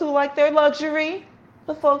folks who like their luxury,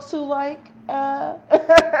 the folks who like to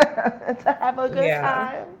have a good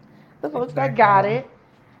time, the folks that got it.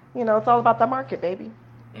 You know, it's all about the market, baby.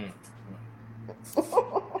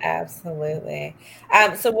 Absolutely.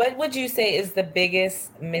 So what would you say is the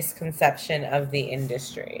biggest misconception of the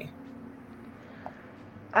industry?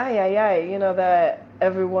 You know, that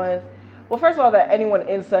everyone, well, first of all, that anyone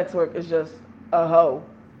in sex work is just a hoe.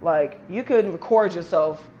 Like, you could record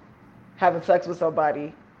yourself having sex with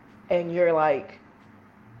somebody and you're like,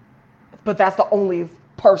 but that's the only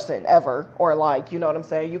person ever. Or like, you know what I'm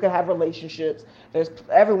saying? You can have relationships.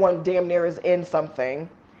 Everyone damn near is in something,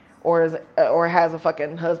 or has a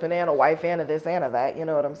fucking husband and a wife and a this and a that. You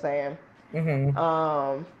know what I'm saying?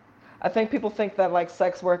 Mm-hmm. I think people think that like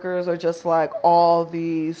sex workers are just like all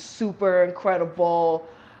these super incredible,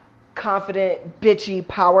 confident, bitchy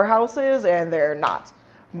powerhouses, and they're not.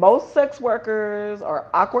 Most sex workers are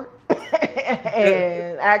awkward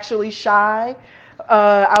and actually shy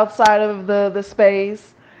outside of the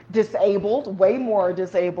space, disabled, way more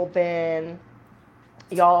disabled than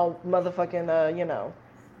y'all motherfucking, you know,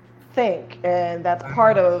 think. And that's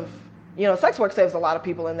part of, you know, sex work saves a lot of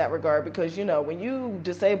people in that regard because, you know, when you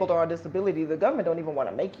disabled or on disability, the government don't even want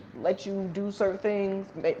to let you do certain things,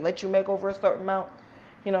 let you make over a certain amount.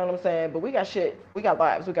 You know what I'm saying? But we got shit. We got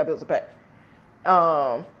lives. We got bills to pay.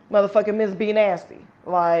 Motherfucking Miss B Nasty.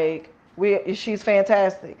 Like, she's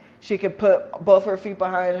fantastic. She could put both her feet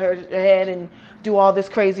behind her head and do all this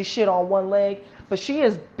crazy shit on one leg. But she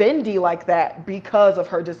is bendy like that because of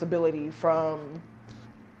her disability from,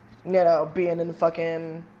 you know, being in the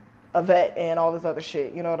fucking a vet and all this other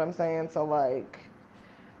shit. You know what I'm saying? So, like,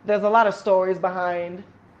 there's a lot of stories behind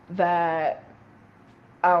that.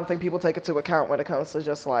 I don't think people take into account when it comes to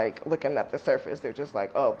just like looking at the surface. They're just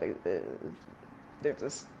like, oh, they're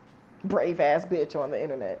this brave ass bitch on the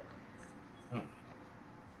internet.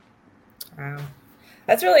 Wow.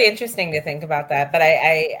 That's really interesting to think about that, but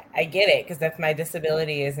I get it, because if my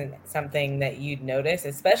disability isn't something that you'd notice,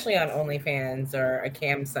 especially on OnlyFans or a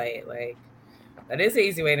cam site, like, that is an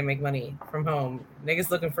easy way to make money from home. Niggas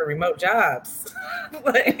looking for remote jobs.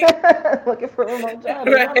 Like, looking for remote jobs.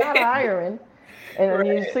 Right. They're not hiring. And right.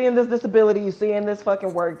 You're seeing this disability, you're seeing this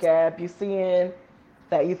fucking work gap, you're seeing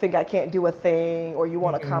that you think I can't do a thing, or you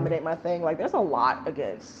want to accommodate my thing. Like, there's a lot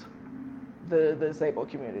against the disabled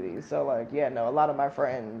community. So, like, yeah, no, a lot of my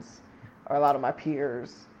friends or a lot of my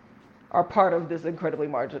peers are part of this incredibly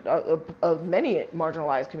of many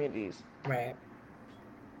marginalized communities. Right.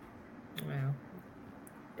 Wow.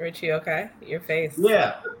 Richie, okay? Your face.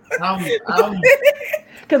 Yeah.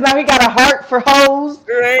 Because now he got a heart for hoes.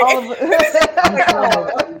 Right.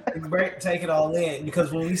 Take it all in,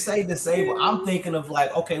 because when we say disabled, I'm thinking of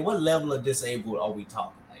like, okay, what level of disabled are we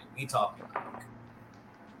talking? Like, we talking like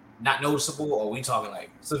not noticeable, or we talking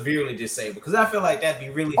like severely disabled? Because I feel like that'd be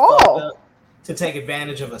really fucked up to take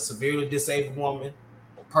advantage of a severely disabled woman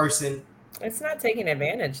or person. It's not taking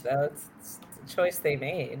advantage, though. It's the choice they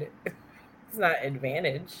made. It's not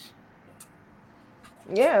advantage.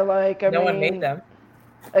 Yeah, like, no one made them.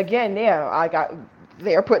 Again, yeah,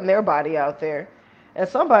 they're putting their body out there, and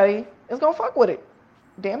somebody is gonna fuck with it.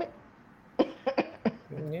 Damn it.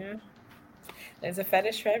 Yeah, there's a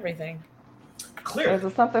fetish for everything. Clearly,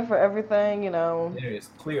 there's something for everything. You know, there is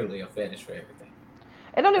clearly a fetish for everything.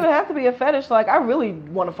 It don't even have to be a fetish. Like, I really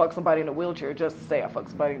want to fuck somebody in a wheelchair just to say I fuck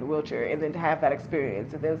somebody in a wheelchair, and then to have that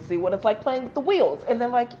experience, and then see what it's like playing with the wheels, and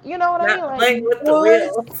then, like, you know what I mean? Like, playing with the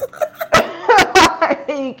wheels.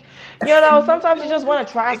 Like, you know, sometimes you just want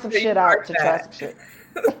to try some shit out to try some shit.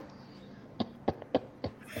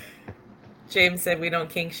 James said we don't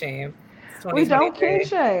kink shame. We don't kink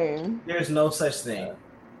shame. There's no such thing.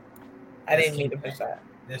 I didn't mean to push that.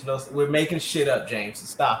 We're making shit up, James.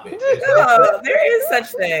 Stop it. There is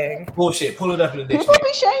such thing. Bullshit. Pull it up in the dictionary. People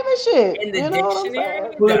be shaming shit. In the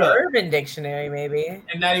dictionary? The Urban Dictionary, maybe.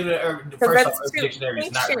 And not even the Urban Dictionary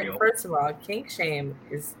is not real. First of all, kink shame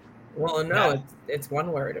is Well, no, it's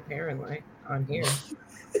one word apparently on here.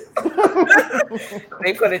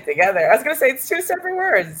 They put it together. I was gonna say it's two separate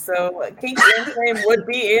words, so kink and flame would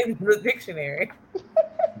be in the dictionary.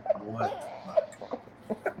 What?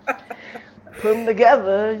 Put them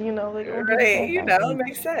together, you know. They gonna do the Right, same you thing. know, it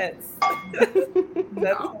makes sense. That's I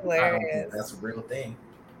don't hilarious. think that's a real thing.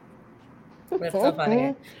 That's so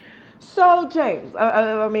funny. So James,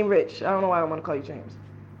 I mean Rich. I don't know why I want to call you James.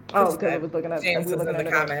 Oh, because I was looking at James we were was looking in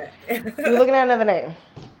at the another name. comment. We were looking at another name.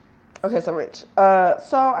 Okay, so Rich.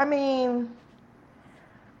 So I mean,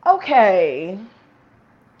 okay.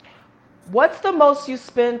 What's the most you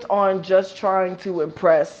spent on just trying to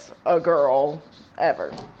impress a girl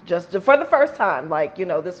ever? Just for the first time, like you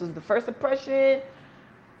know, this was the first impression.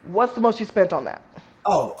 What's the most you spent on that?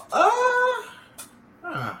 Oh,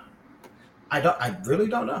 I really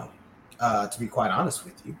don't know. To be quite honest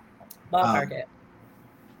with you, Ballpark it.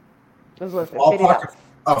 Just listen, ballpark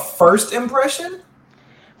a first impression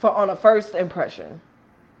on a first impression,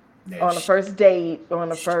 Man, on a first date,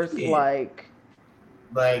 on a first shit. like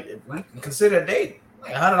if we can consider a date,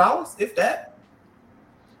 like $100, if that.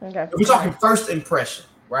 Okay. If we're talking first impression,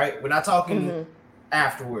 right? We're not talking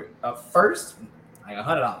afterward. First, like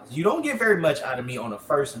 $100. You don't get very much out of me on a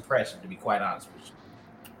first impression, to be quite honest with you.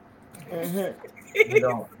 You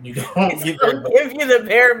don't get very much. Give you the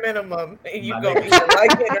bare minimum, and you go either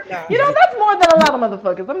like it or not. You know, that's more than a lot of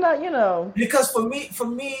motherfuckers. I'm not, you know. Because for me,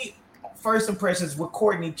 first impressions, we're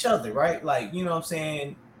courting each other, right? Like, you know what I'm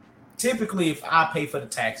saying? Typically, if I pay for the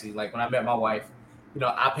taxi, like when I met my wife, you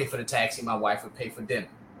know, I pay for the taxi, my wife would pay for dinner.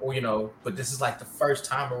 Or, you know, but this is like the first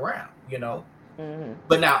time around, you know?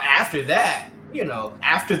 But now after that, you know,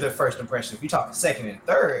 after the first impression, if you talk second and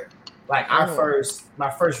third, like my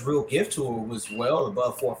first real gift to her was well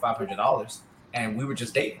above $400 or $500, and we were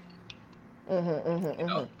just dating. You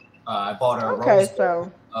know, I bought her a rose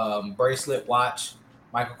bracelet, watch,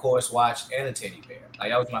 Michael Kors watch, and a teddy bear. Like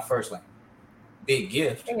that was my first like big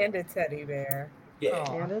gift. And a teddy bear.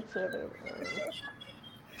 Yeah. And a teddy bear.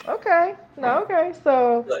 Okay. No. Okay.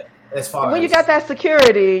 So. But as far when as you got that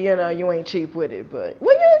security, you know, you ain't cheap with it. But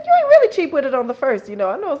well, you ain't really cheap with it on the first. You know,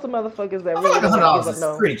 I know some motherfuckers that I feel really like don't $100 give up.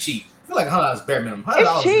 is pretty cheap. I feel like $100 bare minimum. $100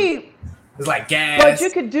 it's cheap. It's like gas. But you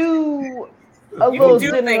could do a little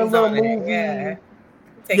dinner, a little movie. Yeah.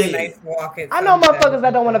 Take a nice walk. I know motherfuckers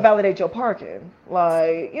that don't want to validate your parking.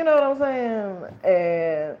 Like, you know what I'm saying?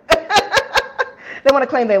 And they want to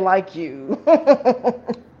claim they like you.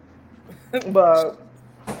 But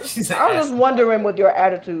I was just wondering with your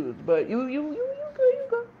attitudes. But you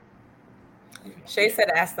go. Shay said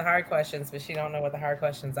ask the hard questions, but she don't know what the hard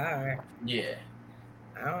questions are. Yeah.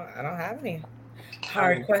 I don't have any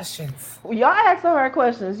hard questions. Well, y'all ask the hard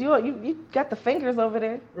questions. You got the fingers over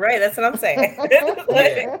there. Right, that's what I'm saying.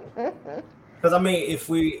 Because I mean,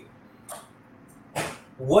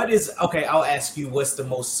 I'll ask you, what's the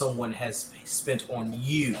most someone has spent on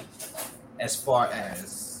you as far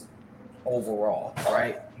as overall,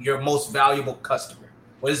 right? Your most valuable customer.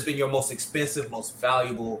 What has been your most expensive, most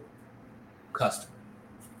valuable customer?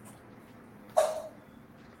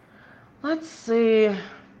 Let's see.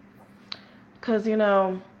 Cause you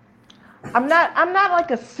know, I'm not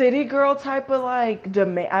like a city girl type of like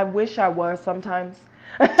demand. I wish I was sometimes.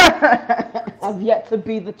 I've yet to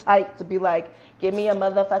be the type to be like, give me a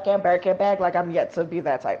motherfucking Birkin bag. Like I'm yet to be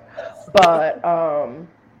that type. But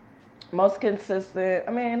most consistent.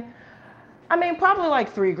 I mean, probably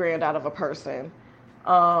like $3,000 out of a person.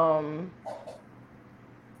 Was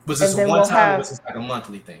this a one time or was this like a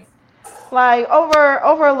monthly thing? Like over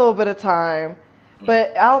a little bit of time.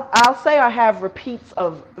 But I'll say I have repeats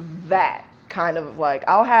of that kind of like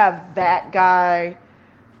I'll have that guy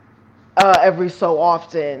every so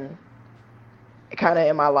often kind of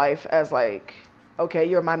in my life as like, okay,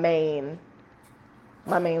 you're my main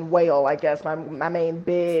whale, I guess, my main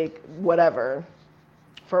big whatever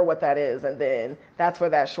for what that is, and then that's for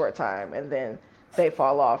that short time, and then they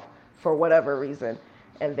fall off for whatever reason,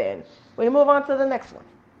 and then we move on to the next one.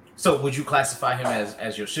 So would you classify him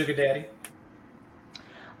as your sugar daddy?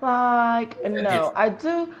 Like, no, I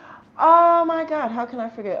do. Oh my God, how can I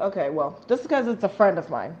forget? Okay, well, just because it's a friend of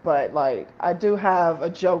mine, but like, I do have a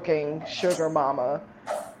joking sugar mama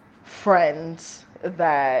friend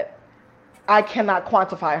that I cannot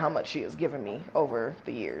quantify how much she has given me over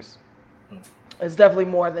the years. It's definitely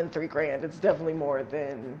more than $3,000. It's definitely more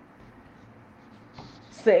than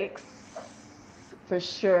 $6,000 for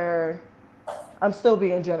sure. I'm still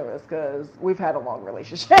being generous because we've had a long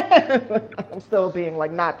relationship. I'm still being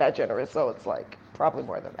like not that generous, so it's like probably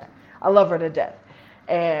more than that. I love her to death,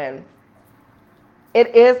 and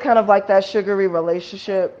it is kind of like that sugary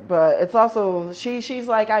relationship, but it's also she's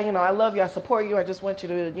like, I love you, I support you, I just want you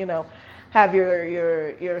to, have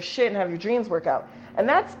your shit and have your dreams work out. And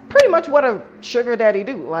that's pretty much what a sugar daddy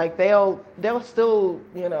do. Like they'll still,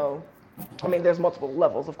 I mean, there's multiple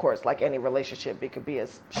levels, of course, like any relationship, it could be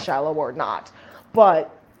as shallow or not.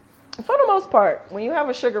 But for the most part, when you have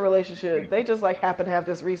a sugar relationship, they just like happen to have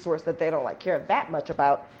this resource that they don't like care that much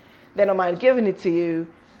about. They don't mind giving it to you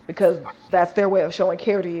because that's their way of showing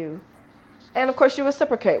care to you. And of course, you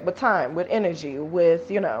reciprocate with time, with energy, with,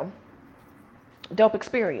 dope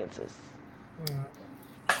experiences.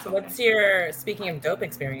 So speaking of dope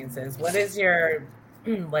experiences, what is your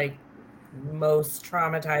like most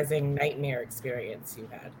traumatizing nightmare experience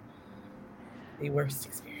you've had? The worst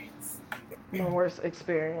experience. My worst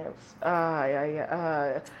experience.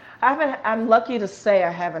 I'm lucky to say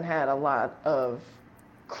I haven't had a lot of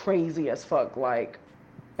crazy as fuck, like,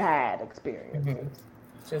 bad experiences. Mm-hmm.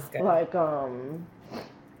 Just good. Like,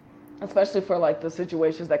 especially for like the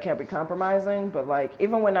situations that can't be compromising. But like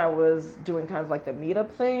even when I was doing kind of like the meetup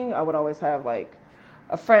thing, I would always have like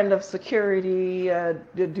a friend of security to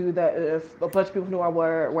do that. If a bunch of people knew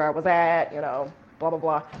where I was at, blah blah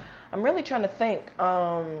blah. I'm really trying to think,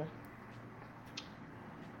 and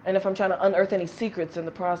if I'm trying to unearth any secrets in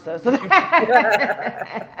the process.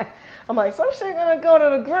 I'm like, some shit gonna go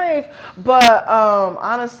to the grave. But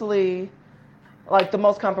honestly, like the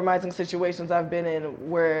most compromising situations I've been in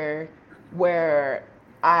where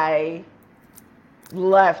I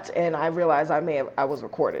left and I realized I was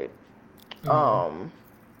recorded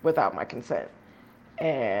without my consent.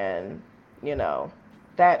 And,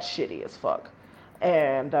 that's shitty as fuck.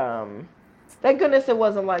 And thank goodness it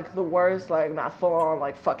wasn't like the worst, like not full on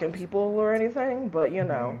like fucking people or anything, but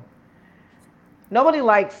nobody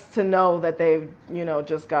likes to know that they've,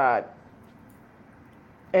 just got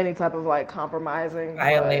any type of like compromising,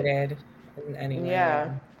 violated in any way.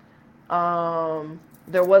 Yeah.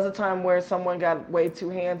 There was a time where someone got way too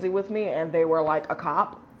handsy with me and they were like a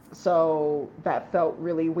cop, so that felt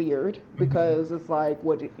really weird because it's like,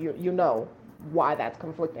 what you know why that's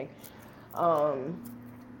conflicting.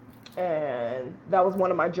 And that was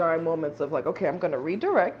one of my jarring moments of like, okay, I'm gonna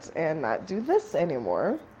redirect and not do this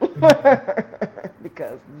anymore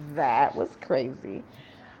because that was crazy.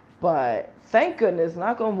 But thank goodness,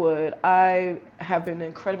 knock on wood, I have been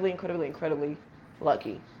incredibly, incredibly, incredibly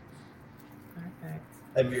lucky. Perfect.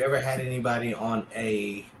 Have you ever had anybody on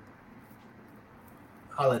a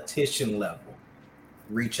politician level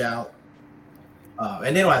reach out?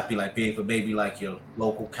 And they don't have to be like big, but maybe like your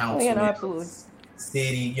local council, absolutely.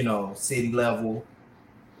 City level,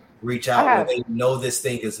 reach out where they know this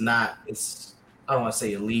thing is not, I don't want to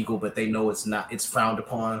say illegal, but they know it's frowned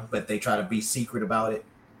upon, but they try to be secret about it.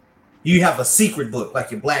 You have a secret book, like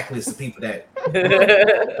your blacklist of people that.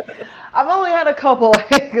 I've only had a couple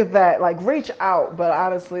that like reach out, but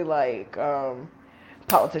honestly, like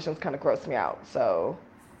politicians kind of gross me out. So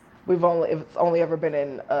it's only ever been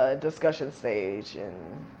in a discussion stage, and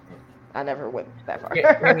I never went that far.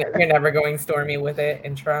 You're never going stormy with it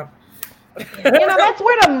in Trump. That's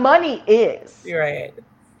where the money is. You're right.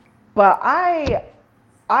 But I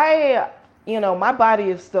my body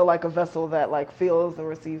is still like a vessel that like feels and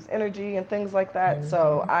receives energy and things like that. Mm-hmm.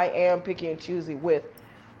 So I am picky and choosy with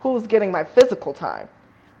who's getting my physical time.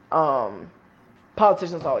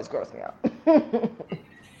 Politicians always gross me out.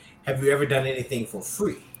 Have you ever done anything for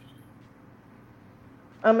free?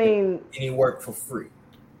 I mean, any work for free?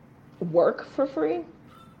 Work for free?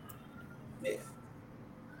 Yeah.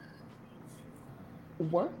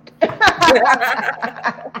 Work?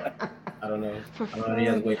 I don't know. I don't know any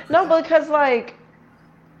other way. No, because like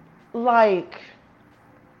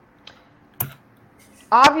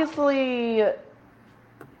obviously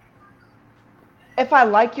if I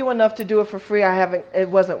like you enough to do it for free, it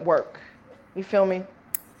wasn't work. You feel me?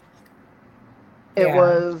 It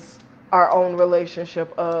was our own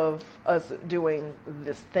relationship of us doing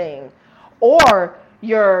this thing. Or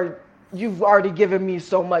you've already given me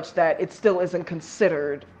so much that it still isn't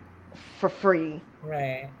considered for free.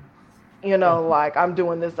 Right. Like I'm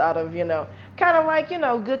doing this out of, kind of like,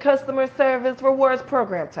 good customer service rewards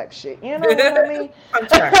program type shit. You know what I mean? I'm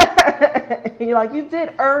sure. You're like, you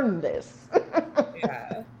did earn this.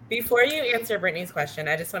 Yeah. Before you answer Brittany's question,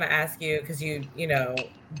 I just want to ask you, because you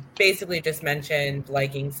basically just mentioned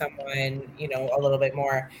liking someone, a little bit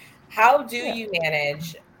more. How do you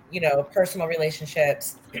manage, personal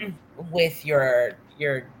relationships with your,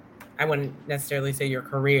 I wouldn't necessarily say your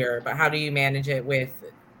career, but how do you manage it with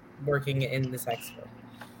working in the sex world?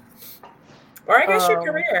 Or I guess your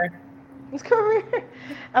career. It's career.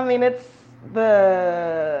 I mean, it's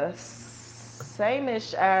the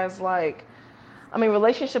same-ish as like, I mean,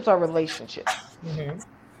 relationships are relationships.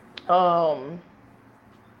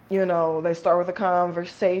 You know, they start with a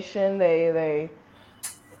conversation. They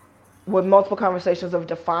with multiple conversations of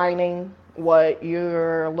defining what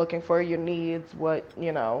you're looking for, your needs, what,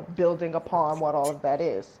 you know, building upon what all of that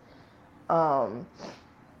is. Um,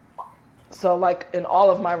 so like in all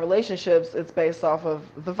of my relationships, it's based off of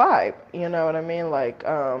the vibe. You know what I mean? Like,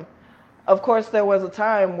 of course, there was a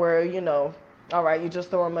time where, you know, all right, you just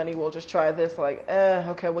throwing money, we'll just try this. Like,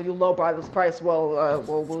 okay, well, you lowball this price. Well,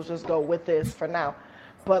 we'll just go with this for now.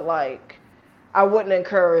 But like, I wouldn't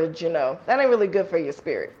encourage, you know, that ain't really good for your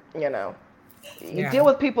spirit, you know. You deal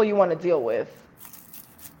with people you want to deal with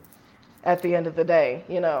at the end of the day,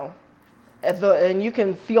 you know. And you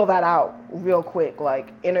can feel that out real quick,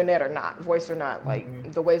 like internet or not, voice or not,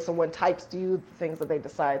 like the way someone types to you, the things that they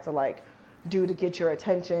decide to like do to get your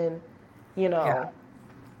attention, you know,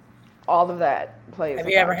 all of that plays. Have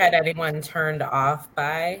you ever had anyone turned off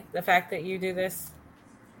by the fact that you do this?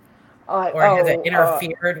 Or has it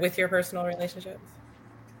interfered with your personal relationships?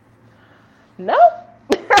 No.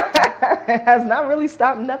 It has not really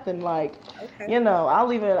stopped nothing. Like, you know,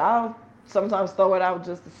 I'll sometimes throw it out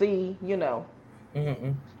just to see, you know,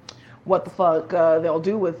 what the fuck they'll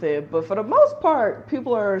do with it. But for the most part,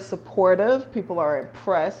 people are supportive. People are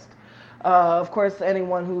impressed. Of course,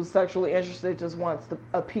 anyone who's sexually interested just wants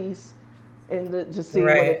a piece and to see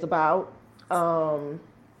what it's about.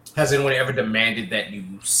 Has anyone ever demanded that you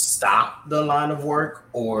stop the line of work,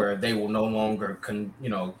 or they will no longer,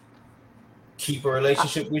 keep a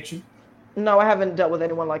relationship with you? No, I haven't dealt with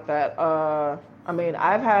anyone like that. I mean,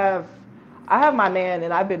 I have my man,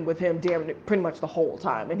 and I've been with him pretty much the whole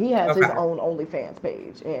time, and he has his own OnlyFans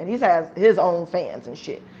page, and he has his own fans and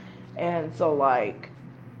shit. And so like,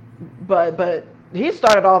 but he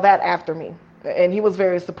started all that after me, and he was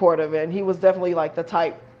very supportive, and he was definitely like the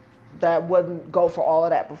type that wouldn't go for all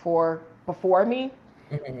of that before me.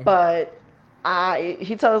 But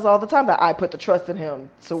he tells us all the time that I put the trust in him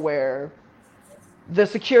to where the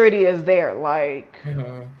security is there. Like, you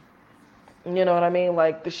know what I mean?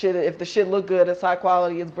 Like if the shit look good, it's high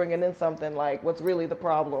quality, it's bringing in something. Like, what's really the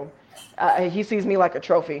problem? He sees me like a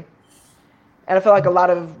trophy. And I feel like a lot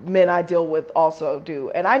of men I deal with also do.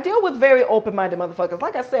 And I deal with very open-minded motherfuckers.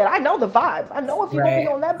 Like I said, I know the vibes. I know if you're going to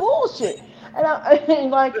be on that bullshit.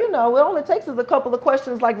 And like, you know, it only takes us a couple of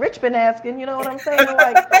questions like Rich been asking, you know what I'm saying?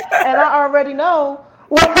 Like, and I already know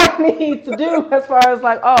what I need to do as far as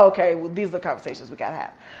like, oh, okay, well, these are the conversations we got to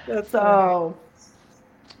have. So,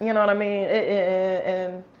 you know what I mean?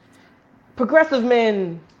 And progressive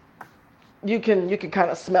men, you can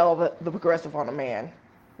kind of smell the progressive on a man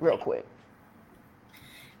real quick.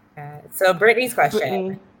 So Brittany's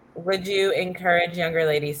question, would you encourage younger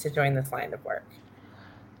ladies to join this line of work?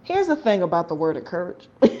 Here's the thing about the word encourage.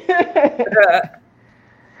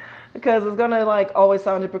 Because it's going to like always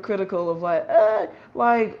sound hypocritical of like,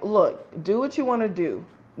 look, do what you want to do.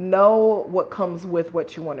 Know what comes with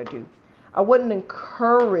what you want to do. I wouldn't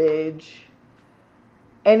encourage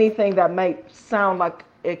anything that might sound like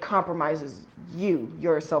it compromises you,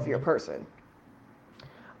 yourself, your person.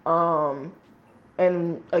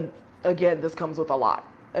 And again, this comes with a lot.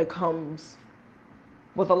 It comes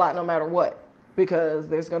with a lot no matter what. Because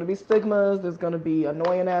there's going to be stigmas. There's going to be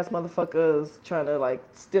annoying ass motherfuckers trying to like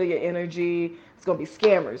steal your energy. It's going to be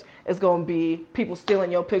scammers. It's going to be people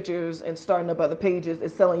stealing your pictures and starting up other pages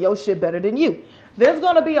and selling your shit better than you. There's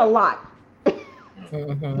going to be a lot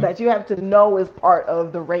that you have to know is part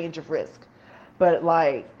of the range of risk. But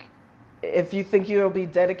like, if you think you'll be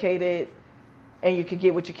dedicated and you can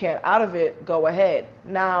get what you can out of it, go ahead.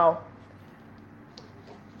 Now,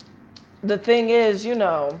 the thing is, you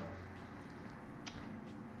know,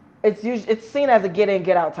 it's seen as a get in,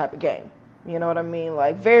 get out type of game. You know what I mean?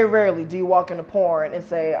 Like, very rarely do you walk into porn and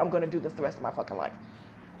say, I'm going to do this the rest of my fucking life.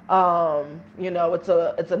 You know, it's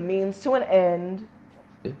a means to an end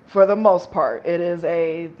for the most part. It is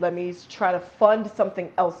let me try to fund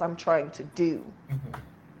something else I'm trying to do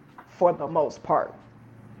for the most part.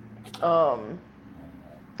 And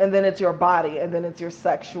then it's your body, and then it's your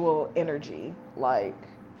sexual energy. Like,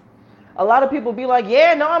 a lot of people be like,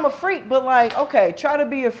 yeah, no, I'm a freak. But like, okay, try to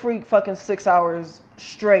be a freak fucking 6 hours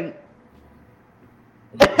straight.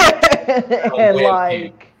 And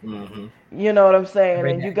like, you know what I'm saying?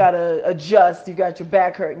 And you got to adjust. You got your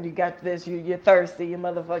back hurting. You got this. You're thirsty. You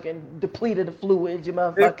motherfucking depleted of fluids. You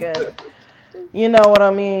motherfucking, you know what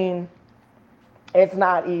I mean? It's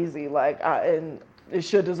not easy. Like, and it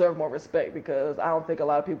should deserve more respect because I don't think a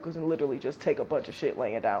lot of people can literally just take a bunch of shit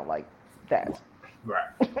laying down like that. Right.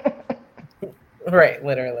 Right,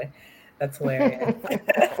 literally. That's hilarious.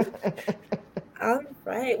 All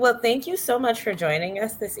right. Well, thank you so much for joining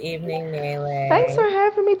us this evening, Meilei. Thanks for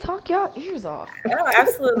having me talk y'all ears off. Oh,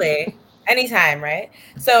 absolutely. Anytime, right?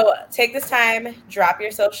 So take this time, drop your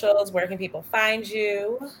socials. Where can people find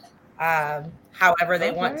you? However they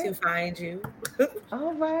want to find you.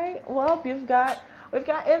 All right. Well, we've got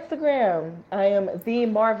Instagram. I am the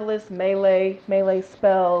Marvelous Meilei. Meilei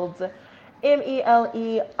spelled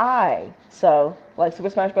Melei. So like Super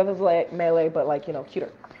Smash Brothers, like Melee, but like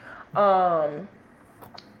cuter. A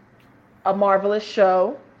Marvelous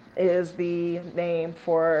Show is the name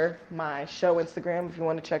for my show Instagram. If you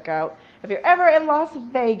want to check out, if you're ever in Las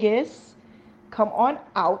Vegas, come on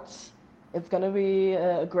out. It's gonna be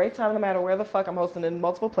a great time no matter where the fuck I'm hosting in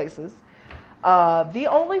multiple places. The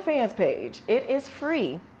OnlyFans page, it is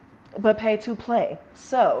free, but pay to play.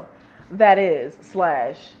 So that is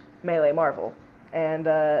 /Meilei Marvel. And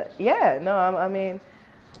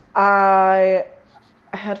I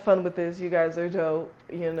had fun with this. You guys are dope.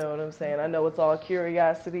 You know what I'm saying? I know it's all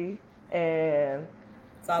curiosity and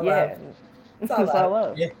it's all love. It's all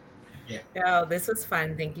love. Yeah. No, this was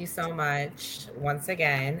fun. Thank you so much once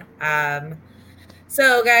again.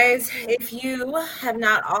 So guys, if you have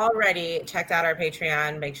not already checked out our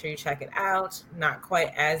Patreon, make sure you check it out. Not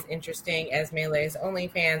quite as interesting as Meilei's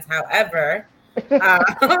OnlyFans. However,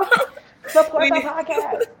 support the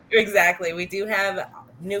podcast. Exactly. We do have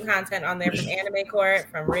new content on there from Anime Court,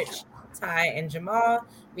 from Rich, Ty, and Jamal.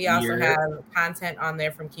 We also have content on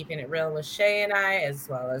there from Keeping It Real with Shay and I, as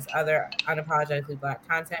well as other Unapologetically Black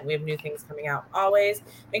content. We have new things coming out always.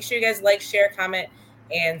 Make sure you guys like, share, comment,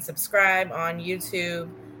 and subscribe on YouTube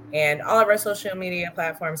and all of our social media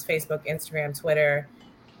platforms, Facebook, Instagram, Twitter,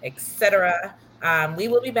 etc. We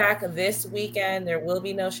will be back this weekend. There will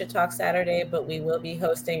be no Shit Talk Saturday, but we will be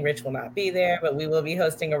hosting, Rich will not be there, but we will be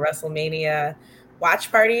hosting a WrestleMania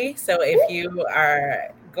watch party. So if you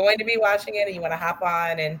are going to be watching it and you want to hop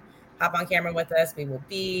on camera with us, we will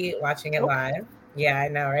be watching it live. Yeah, I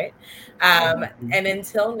know, right? And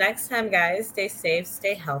until next time, guys, stay safe,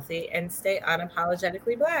 stay healthy, and stay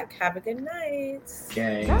unapologetically black. Have a good night.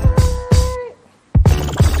 Okay.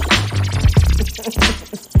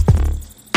 Bye.